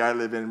city I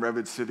live in,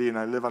 Redwood City, and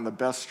I live on the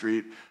best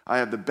street. I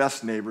have the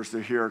best neighbors.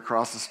 They're here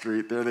across the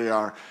street. There they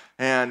are.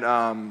 And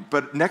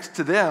but next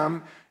to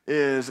them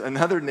is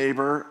another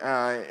neighbor.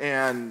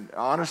 And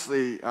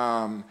honestly,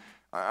 I'm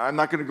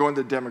not going to go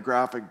into the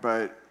demographic,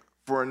 but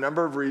for a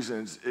number of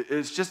reasons,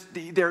 it's just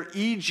they're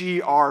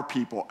EGR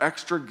people,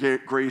 extra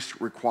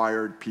grace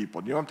required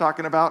people. Do you know what I'm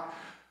talking about?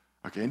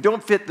 Okay, and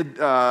don't fit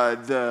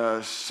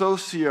the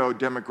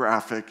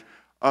socio-demographic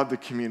of the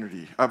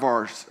community, of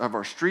our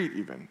street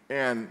even.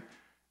 And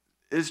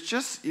it's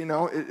just,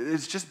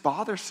 it's just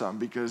bothersome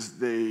because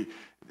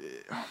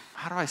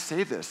how do I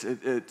say this?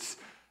 It's,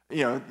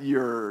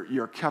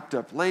 you're kept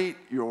up late,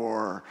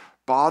 you're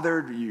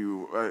bothered,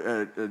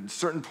 at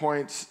certain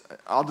points,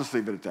 I'll just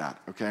leave it at that,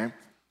 okay?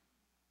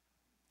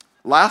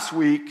 Last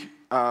week,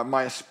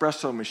 my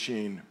espresso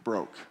machine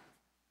broke.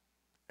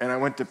 And I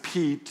went to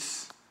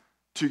Pete's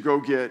to go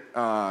get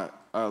a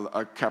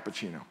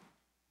cappuccino.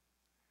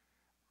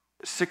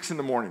 6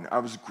 a.m, I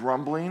was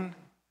grumbling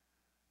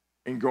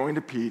and going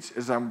to Pete's.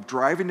 As I'm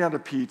driving down to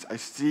Pete's, I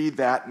see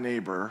that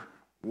neighbor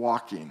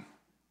walking.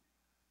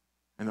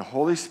 And the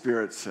Holy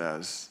Spirit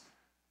says,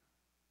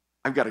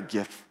 I've got a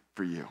gift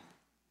for you.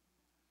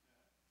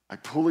 I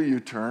pull a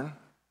U-turn,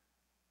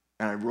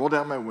 and I roll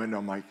down my window.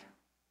 I'm like,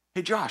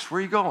 hey, Josh, where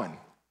are you going? He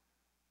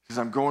says,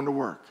 I'm going to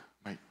work.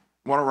 I'm like,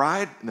 want to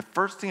ride? And the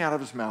first thing out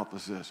of his mouth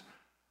was this,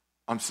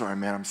 I'm sorry,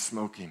 man, I'm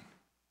smoking.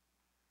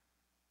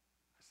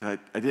 I said,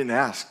 I didn't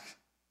ask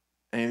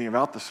anything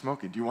about the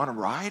smoking. Do you want to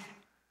ride?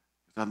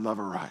 He said, I'd love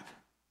a ride.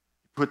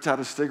 He puts out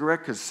a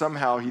cigarette because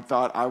somehow he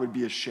thought I would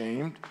be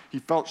ashamed. He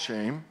felt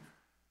shame.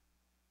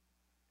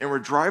 And we're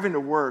driving to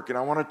work, and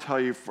I want to tell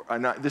you,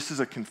 this is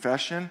a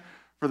confession.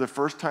 For the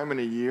first time in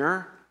a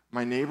year,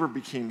 my neighbor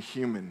became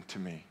human to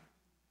me.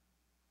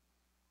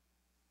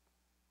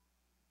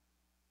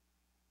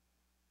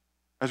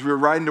 As we were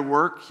riding to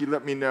work, he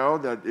let me know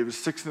that it was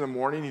 6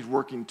 a.m. He's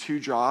working 2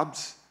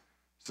 jobs,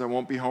 so I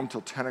won't be home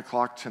till 10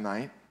 o'clock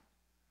tonight.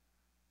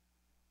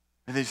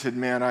 And he said,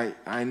 man,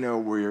 I know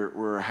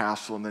we're a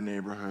hassle in the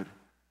neighborhood.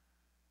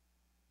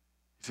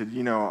 He said,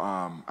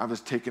 I was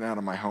taken out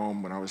of my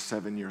home when I was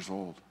 7 years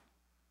old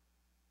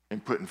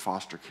and put in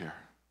foster care.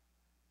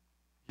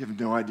 You have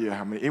no idea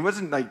how many.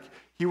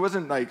 He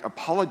wasn't like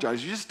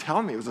apologizing. You just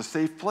tell me it was a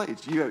safe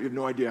place. You have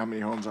no idea how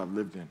many homes I've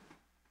lived in.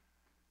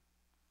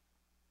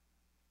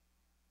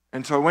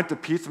 And so I went to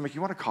Pete's. I'm like,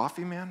 you want a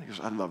coffee, man? He goes,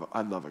 I'd love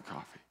a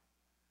coffee.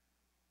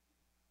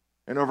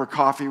 And over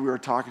coffee, we were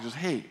talking. He goes,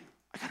 hey,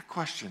 I got a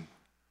question.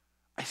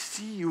 I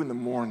see you in the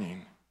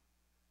morning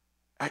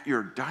at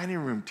your dining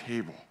room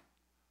table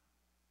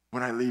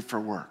when I leave for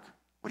work.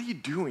 What are you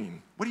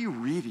doing? What are you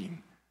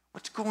reading?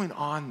 What's going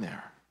on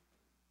there?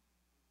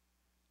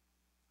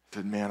 I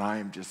said, man, I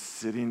am just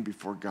sitting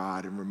before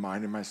God and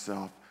reminding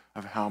myself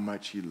of how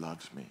much he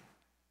loves me.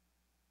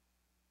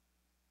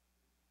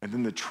 And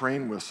then the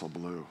train whistle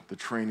blew, the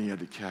train he had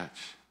to catch.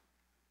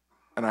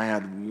 And I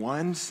had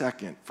 1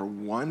 second for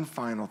one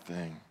final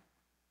thing.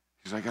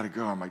 He says, I got to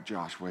go. I'm like,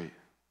 Josh, wait.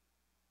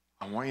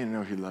 I want you to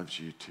know he loves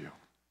you too.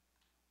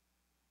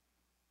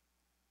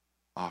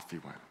 Off he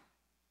went.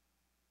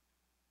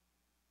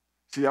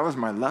 See, that was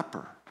my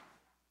leper.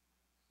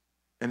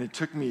 And it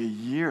took me a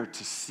year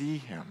to see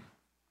him.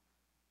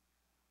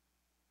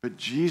 But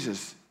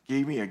Jesus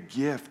gave me a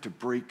gift to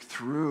break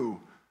through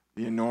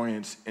the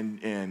annoyance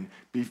and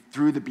be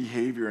through the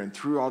behavior and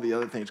through all the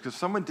other things. Because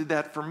someone did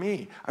that for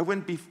me. I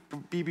wouldn't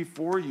be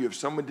before you if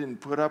someone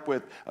didn't put up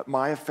with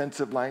my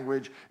offensive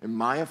language and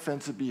my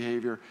offensive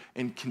behavior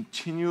and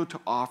continue to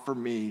offer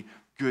me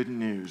good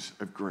news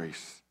of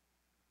grace.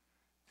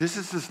 This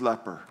is this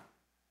leper.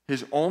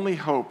 His only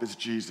hope is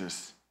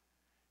Jesus.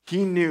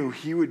 He knew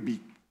he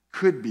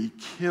could be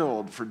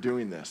killed for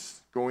doing this,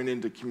 going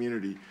into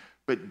community.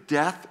 But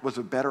death was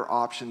a better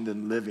option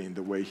than living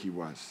the way he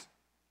was.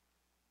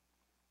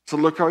 So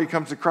look how he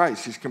comes to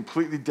Christ. He's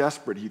completely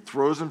desperate. He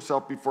throws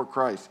himself before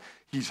Christ.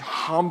 He's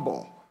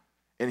humble.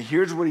 And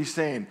here's what he's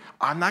saying.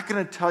 I'm not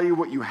going to tell you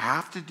what you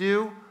have to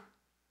do.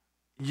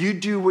 You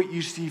do what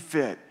you see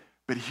fit.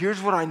 But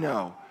here's what I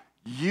know.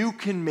 You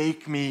can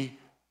make me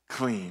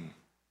clean.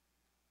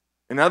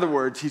 In other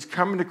words, he's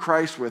coming to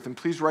Christ with, and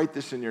please write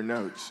this in your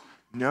notes,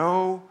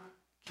 no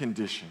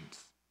conditions.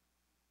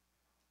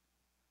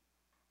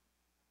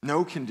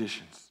 No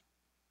conditions.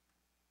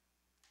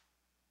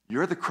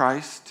 You're the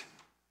Christ.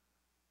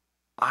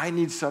 I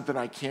need something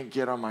I can't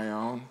get on my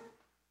own.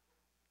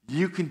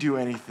 You can do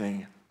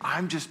anything.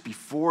 I'm just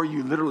before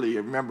you. Literally,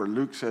 remember,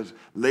 Luke says,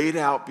 laid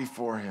out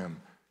before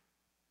him.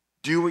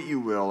 Do what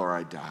you will or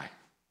I die.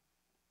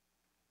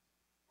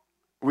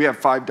 We have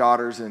 5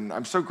 daughters, and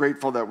I'm so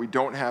grateful that we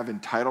don't have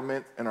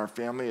entitlement in our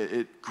family.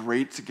 It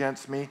grates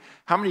against me.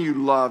 How many of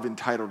you love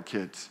entitled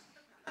kids?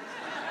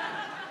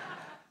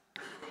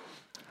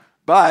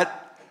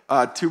 But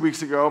 2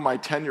 weeks ago, my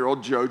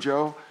 10-year-old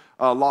JoJo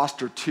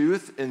lost her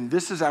tooth, and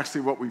this is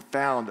actually what we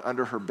found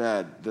under her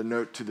bed, the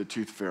note to the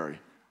tooth fairy.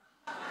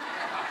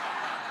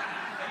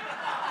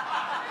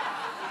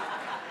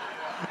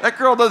 That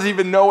girl doesn't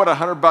even know what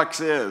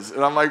 $100 is.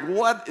 And I'm like,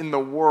 what in the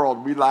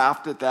world? We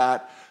laughed at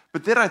that.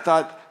 But then I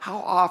thought, how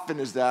often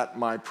is that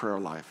my prayer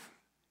life?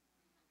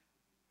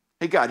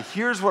 Hey, God,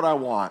 here's what I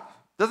want.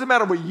 Doesn't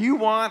matter what you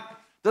want.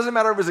 Doesn't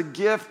matter if it was a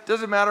gift.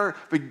 Doesn't matter,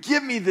 but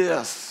give me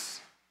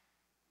this.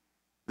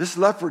 This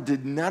leper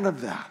did none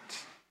of that.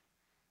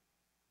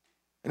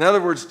 In other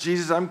words,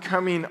 Jesus, I'm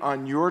coming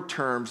on your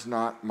terms,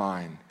 not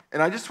mine.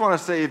 And I just want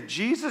to say, if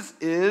Jesus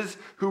is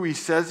who he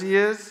says he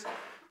is,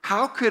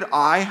 how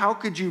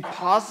could you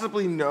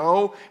possibly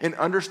know and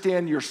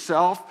understand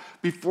yourself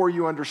before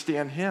you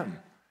understand him?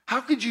 How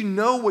could you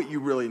know what you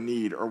really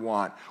need or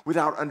want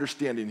without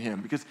understanding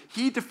him? Because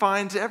he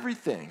defines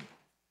everything.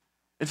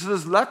 And so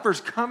this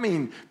leper's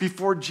coming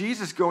before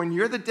Jesus going,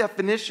 you're the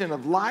definition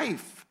of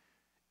life.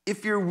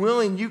 If you're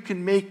willing, you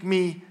can make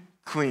me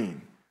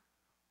clean.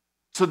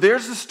 So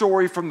there's the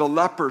story from the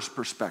leper's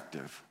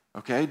perspective.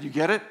 Okay, do you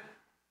get it?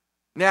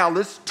 Now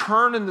let's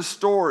turn in the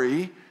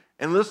story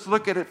and let's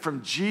look at it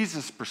from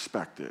Jesus'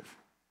 perspective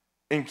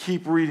and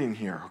keep reading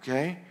here,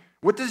 okay?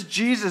 What does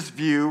Jesus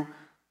view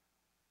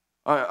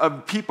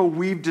of people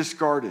we've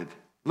discarded?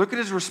 Look at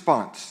his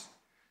response.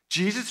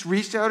 Jesus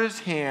reached out his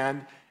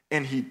hand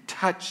and he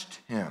touched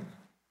him.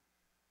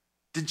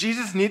 Did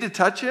Jesus need to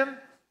touch him?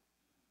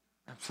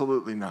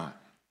 Absolutely not.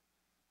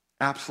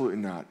 Absolutely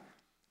not.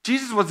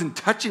 Jesus wasn't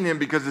touching him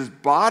because his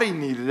body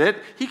needed it.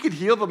 He could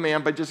heal the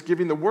man by just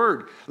giving the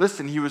word.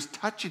 Listen, he was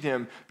touching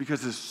him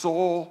because his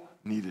soul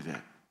needed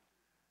it.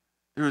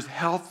 There was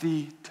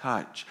healthy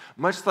touch,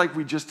 much like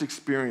we just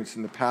experienced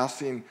in the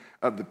passing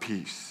of the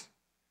peace.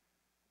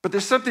 But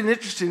there's something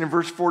interesting in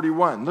verse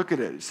 41. Look at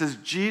it. It says,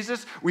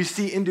 Jesus, we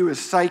see into his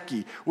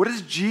psyche. What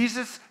does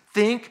Jesus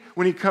think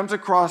when he comes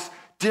across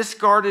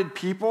discarded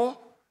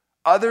people,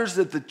 others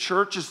that the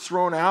church has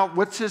thrown out?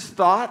 What's his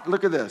thought?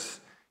 Look at this.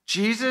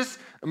 Jesus,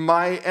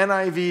 my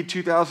NIV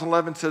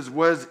 2011 says,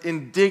 was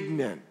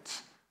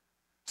indignant.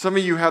 Some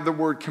of you have the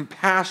word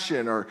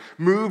compassion or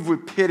moved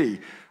with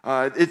pity.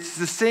 It's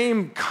the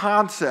same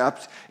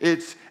concept.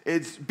 It's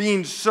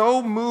being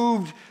so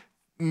moved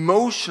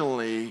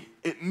emotionally,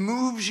 it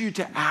moves you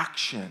to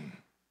action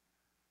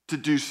to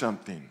do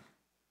something.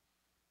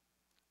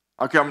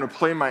 Okay, I'm going to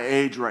play my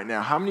age right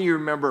now. How many of you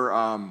remember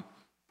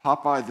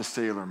Popeye the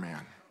Sailor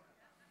Man?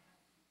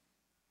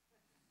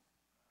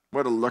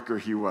 What a looker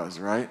he was,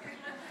 right?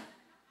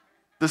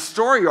 The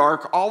story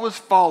arc always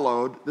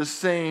followed the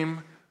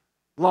same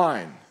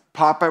line.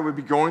 Popeye would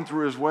be going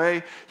through his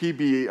way. He'd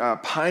be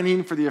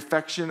pining for the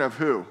affection of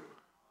who?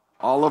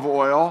 Olive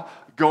Oyl.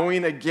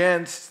 Going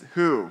against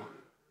who?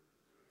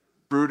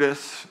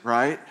 Brutus,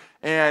 right?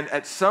 And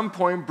at some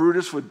point,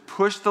 Brutus would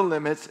push the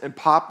limits, and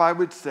Popeye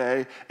would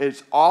say,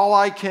 it's all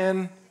I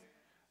can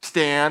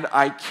stand.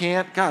 I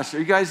can't. Gosh, are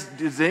you guys,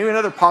 is anyone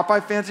other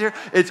Popeye fans here?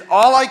 It's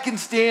all I can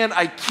stand.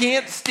 I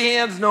can't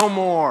stand no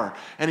more.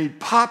 And he'd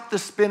pop the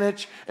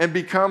spinach and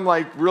become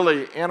like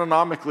really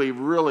anatomically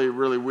really,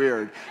 really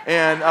weird.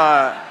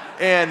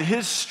 And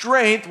his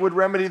strength would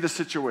remedy the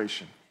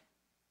situation.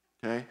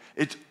 Okay?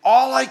 It's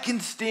all I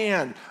can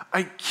stand.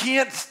 I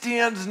can't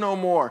stand no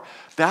more.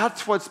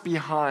 That's what's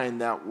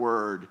behind that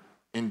word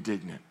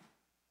indignant.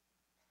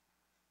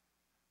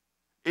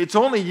 It's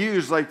only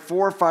used like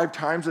 4 or 5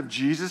 times of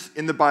Jesus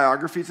in the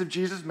biographies of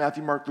Jesus,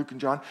 Matthew, Mark, Luke, and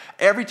John.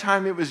 Every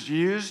time it was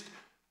used,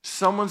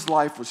 someone's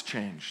life was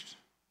changed,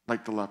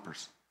 like the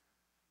lepers.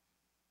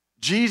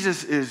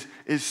 Jesus is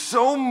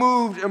so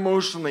moved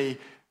emotionally,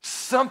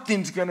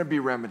 something's going to be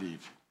remedied.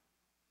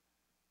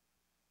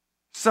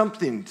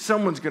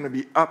 Someone's going to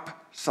be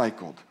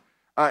upcycled.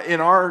 In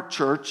our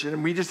church,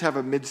 and we just have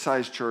a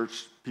mid-sized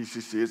church,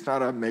 PCC. It's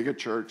not a mega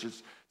church.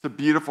 It's a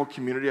beautiful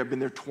community. I've been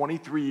there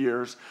 23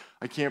 years.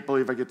 I can't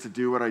believe I get to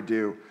do what I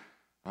do.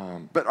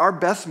 But our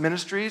best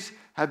ministries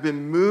have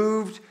been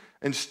moved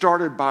and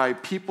started by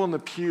people in the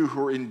pew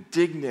who are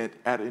indignant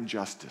at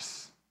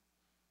injustice,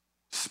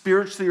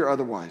 spiritually or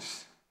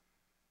otherwise.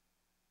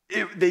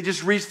 They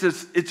just reach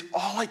this, it's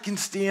all I can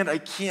stand. I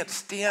can't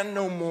stand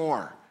no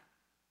more.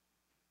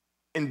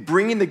 And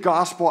bringing the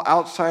gospel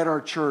outside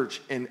our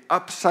church and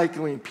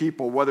upcycling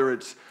people, whether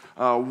it's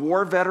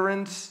war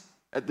veterans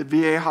at the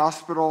VA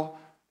hospital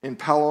in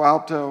Palo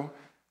Alto,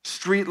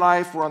 street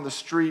life, we're on the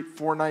street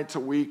 4 nights a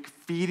week,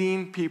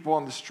 feeding people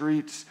on the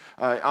streets,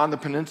 on the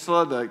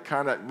peninsula,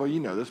 well, you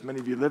know this, many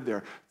of you live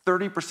there,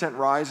 30%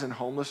 rise in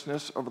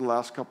homelessness over the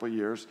last couple of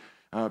years,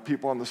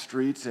 people on the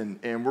streets,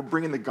 and we're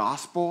bringing the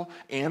gospel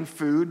and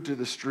food to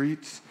the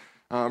streets.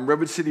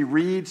 Redwood City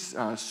Reads,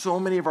 so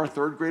many of our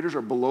 3rd graders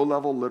are below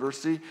level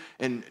literacy,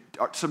 and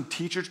some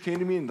teachers came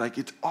to me and like,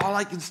 it's all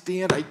I can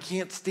stand, I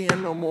can't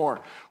stand no more.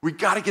 We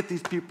got to get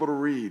these people to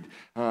read.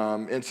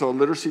 And so a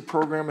literacy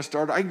program has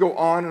started. I can go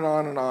on and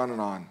on and on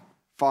and on.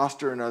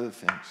 Foster and other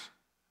things.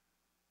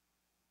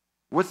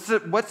 What's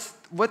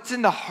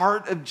in the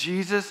heart of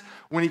Jesus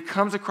when he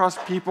comes across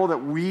people that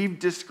we've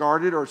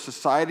discarded or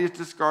society has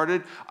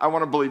discarded? I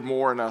want to believe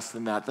more in us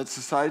than that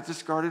society's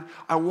discarded.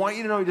 I want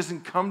you to know he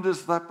doesn't come to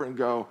this leper and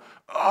go,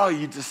 oh,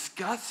 you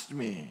disgust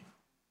me.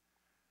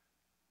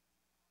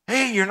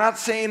 Hey, you're not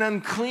saying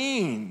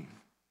unclean.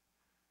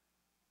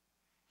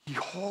 He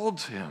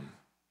holds him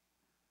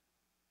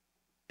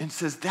and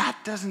says, that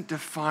doesn't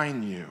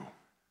define you.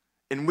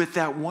 And with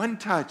that one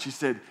touch, he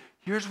said,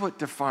 here's what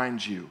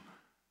defines you.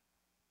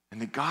 And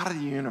the God of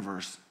the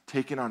universe,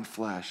 taken on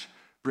flesh,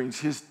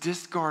 brings his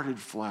discarded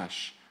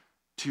flesh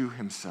to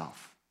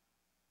himself.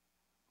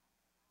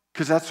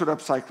 Because that's what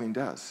upcycling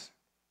does.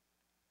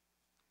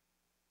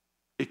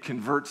 It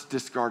converts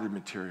discarded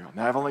material.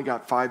 Now, I've only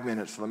got 5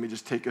 minutes, so let me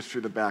just take us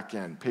through the back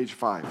end. Page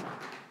 5.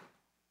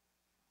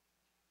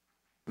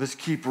 Let's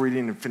keep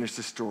reading and finish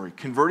the story.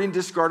 Converting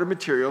discarded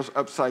materials,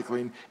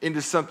 upcycling,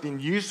 into something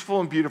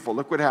useful and beautiful.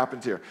 Look what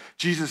happens here.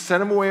 Jesus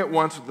sent him away at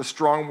once with a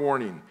strong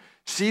warning.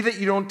 See that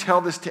you don't tell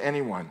this to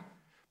anyone,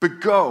 but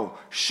go,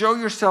 show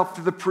yourself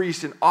to the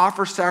priest and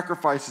offer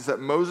sacrifices that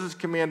Moses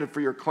commanded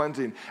for your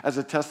cleansing as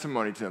a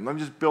testimony to them. Let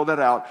me just build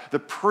that out. The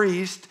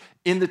priest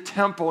in the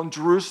temple in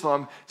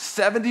Jerusalem,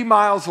 70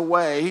 miles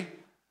away,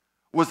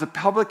 was the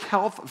public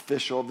health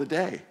official of the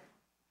day.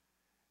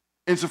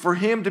 And so for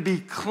him to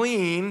be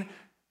clean,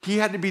 He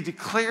had to be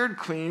declared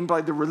clean by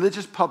the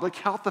religious public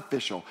health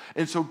official.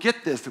 And so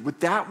get this,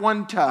 with that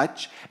one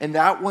touch and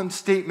that one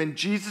statement,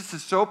 Jesus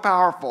is so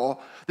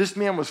powerful, this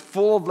man was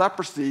full of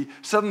leprosy.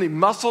 Suddenly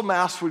muscle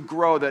mass would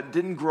grow that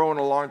didn't grow in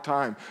a long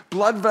time.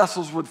 Blood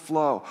vessels would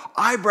flow.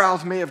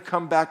 Eyebrows may have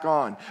come back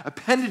on.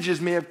 Appendages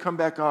may have come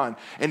back on.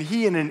 And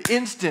he in an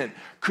instant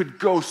could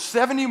go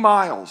 70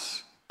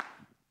 miles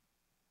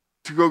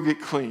to go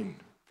get clean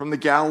from the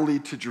Galilee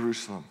to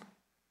Jerusalem.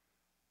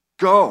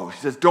 Go. He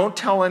says, don't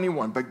tell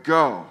anyone, but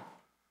go.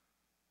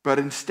 But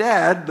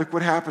instead, look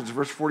what happens,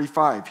 verse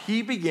 45.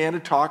 He began to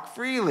talk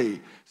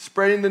freely,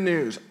 spreading the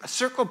news.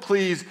 Circle,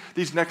 please,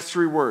 these next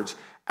three words.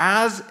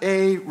 As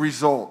a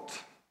result.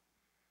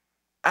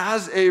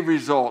 As a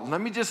result.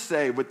 Let me just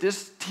say, what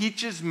this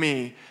teaches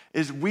me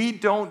is we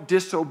don't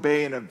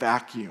disobey in a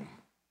vacuum.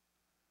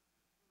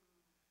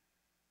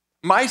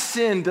 My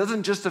sin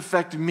doesn't just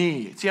affect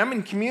me. See, I'm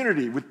in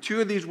community with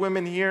two of these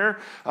women here.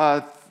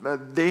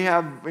 They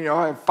have,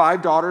 I have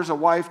 5 daughters, a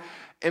wife,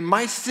 and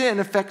my sin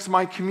affects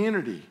my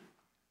community.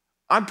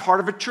 I'm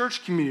part of a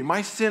church community.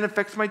 My sin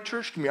affects my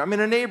church community. I'm in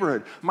a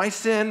neighborhood. My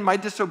sin, my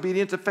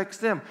disobedience affects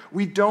them.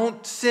 We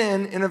don't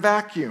sin in a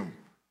vacuum.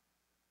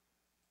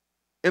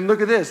 And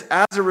look at this.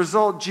 As a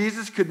result,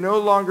 Jesus could no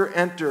longer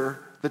enter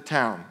the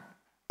town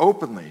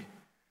openly,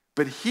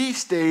 but he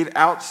stayed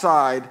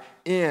outside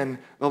in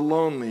the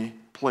lonely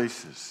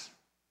places.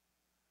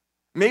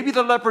 Maybe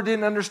the leper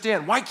didn't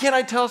understand. Why can't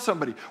I tell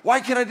somebody? Why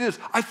can't I do this?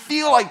 I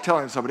feel like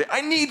telling somebody. I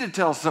need to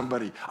tell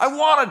somebody. I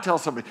want to tell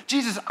somebody.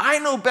 Jesus, I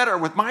know better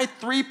with my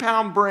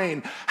 3-pound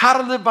brain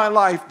how to live my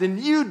life than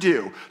you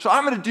do. So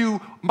I'm going to do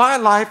my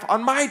life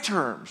on my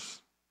terms.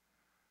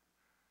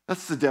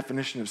 That's the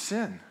definition of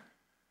sin.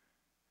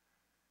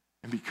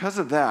 And because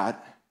of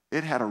that,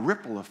 it had a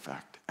ripple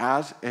effect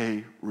as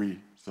a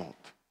result.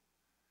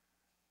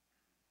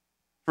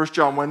 1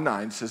 John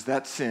 1:9 says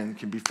that sin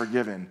can be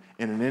forgiven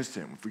in an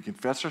instant. If we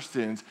confess our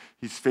sins,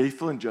 he's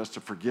faithful and just to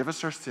forgive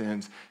us our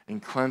sins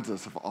and cleanse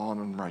us of all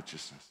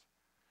unrighteousness.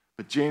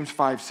 But James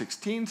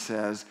 5:16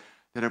 says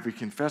that if we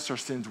confess our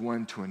sins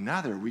one to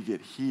another, we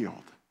get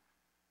healed.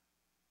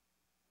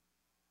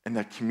 And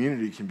that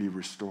community can be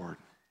restored.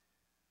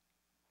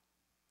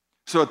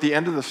 So at the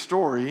end of the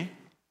story,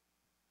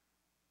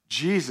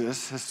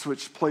 Jesus has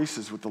switched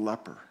places with the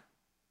leper.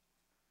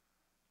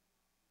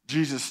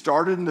 Jesus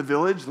started in the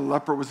village. The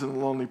leper was in a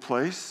lonely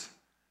place.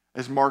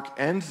 As Mark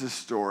ends this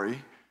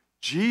story,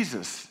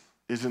 Jesus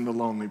is in the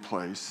lonely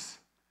place,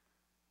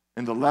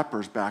 and the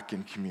leper's back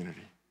in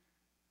community.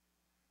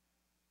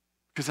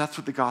 Because that's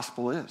what the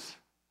gospel is.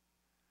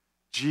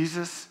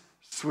 Jesus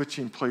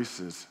switching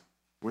places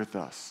with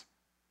us.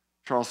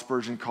 Charles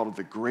Spurgeon called it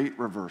the great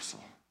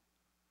reversal.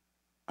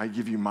 I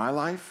give you my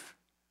life.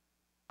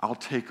 I'll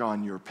take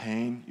on your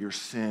pain, your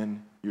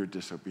sin, your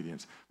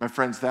disobedience. My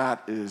friends,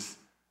 that is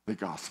the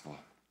gospel.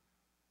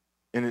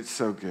 And it's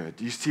so good.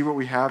 Do you see what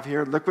we have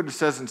here? Look what it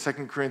says in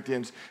 2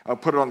 Corinthians. I'll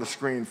put it on the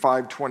screen,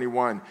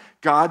 5:21.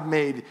 God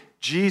made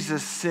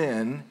Jesus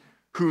sin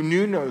who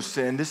knew no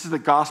sin. This is the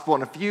gospel.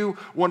 And if you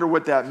wonder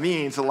what that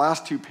means, the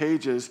last 2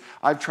 pages,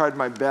 I've tried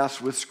my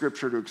best with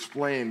scripture to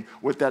explain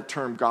what that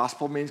term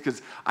gospel means,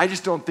 because I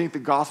just don't think the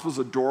gospel is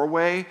a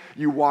doorway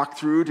you walk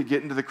through to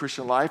get into the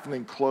Christian life and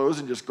then close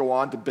and just go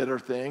on to better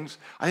things.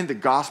 I think the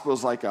gospel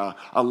is like a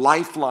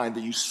lifeline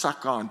that you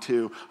suck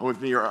onto when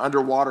you're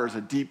underwater as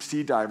a deep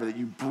sea diver that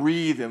you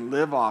breathe and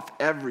live off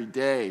every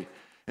day.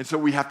 And so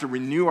we have to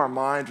renew our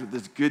minds with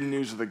this good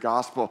news of the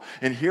gospel.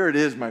 And here it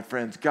is, my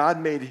friends. God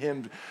made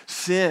him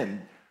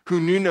sin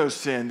who knew no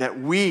sin, that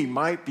we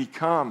might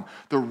become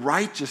the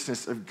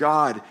righteousness of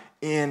God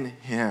in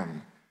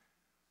him.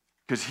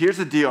 Because here's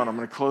the deal, and I'm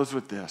going to close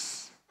with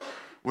this.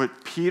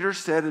 What Peter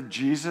said of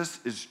Jesus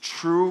is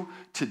true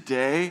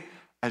today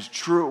as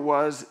true it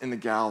was in the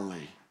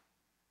Galilee.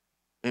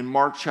 In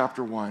Mark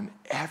chapter 1,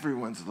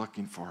 everyone's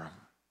looking for him.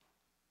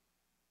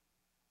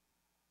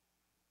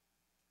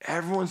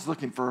 Everyone's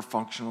looking for a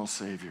functional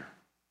Savior.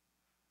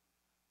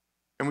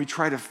 And we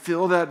try to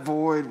fill that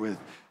void with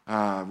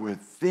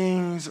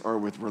things or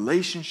with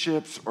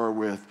relationships or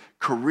with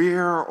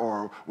career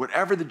or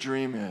whatever the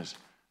dream is.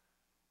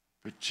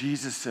 But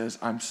Jesus says,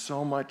 I'm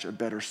so much a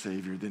better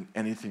Savior than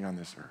anything on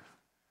this earth.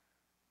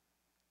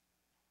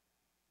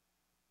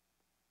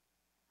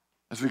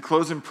 As we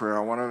close in prayer,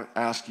 I want to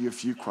ask you a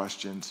few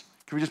questions.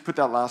 Can we just put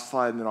that last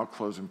slide and then I'll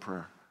close in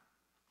prayer?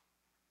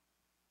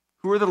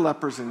 Who are the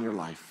lepers in your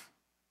life?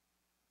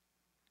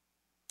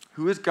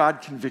 Who is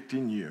God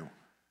convicting you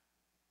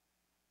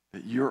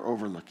that you're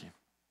overlooking?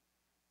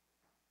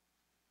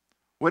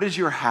 What is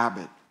your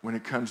habit when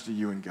it comes to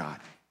you and God?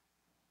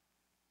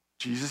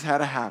 Jesus had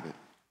a habit.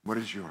 What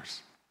is yours?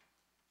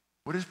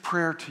 What is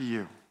prayer to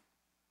you?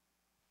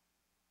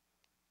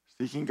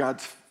 Seeking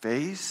God's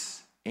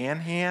face and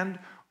hand,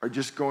 or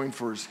just going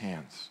for his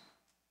hands?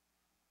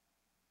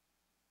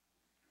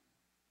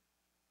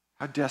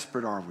 How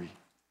desperate are we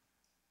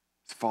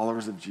as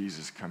followers of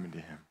Jesus coming to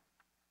him?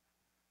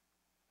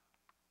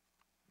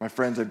 My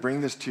friends, I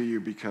bring this to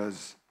you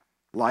because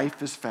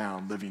life is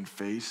found living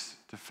face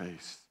to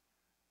face,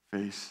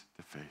 face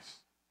to face.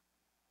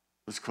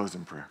 Let's close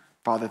in prayer.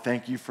 Father,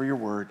 thank you for your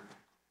word.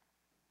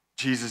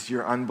 Jesus,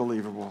 you're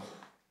unbelievable.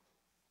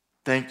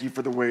 Thank you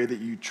for the way that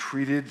you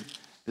treated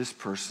this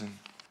person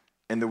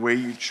and the way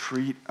you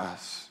treat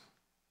us.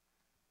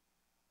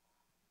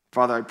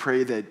 Father, I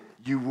pray that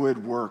you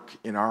would work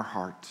in our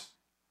hearts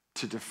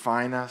to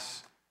define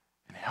us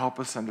and help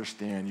us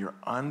understand your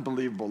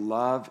unbelievable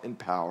love and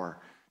power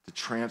to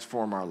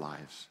transform our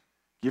lives.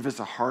 Give us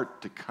a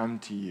heart to come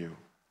to you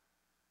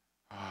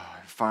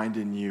and find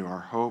in you our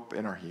hope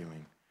and our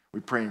healing. We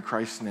pray in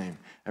Christ's name.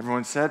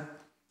 Everyone said,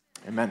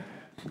 amen.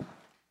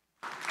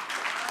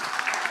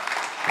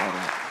 All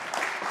right.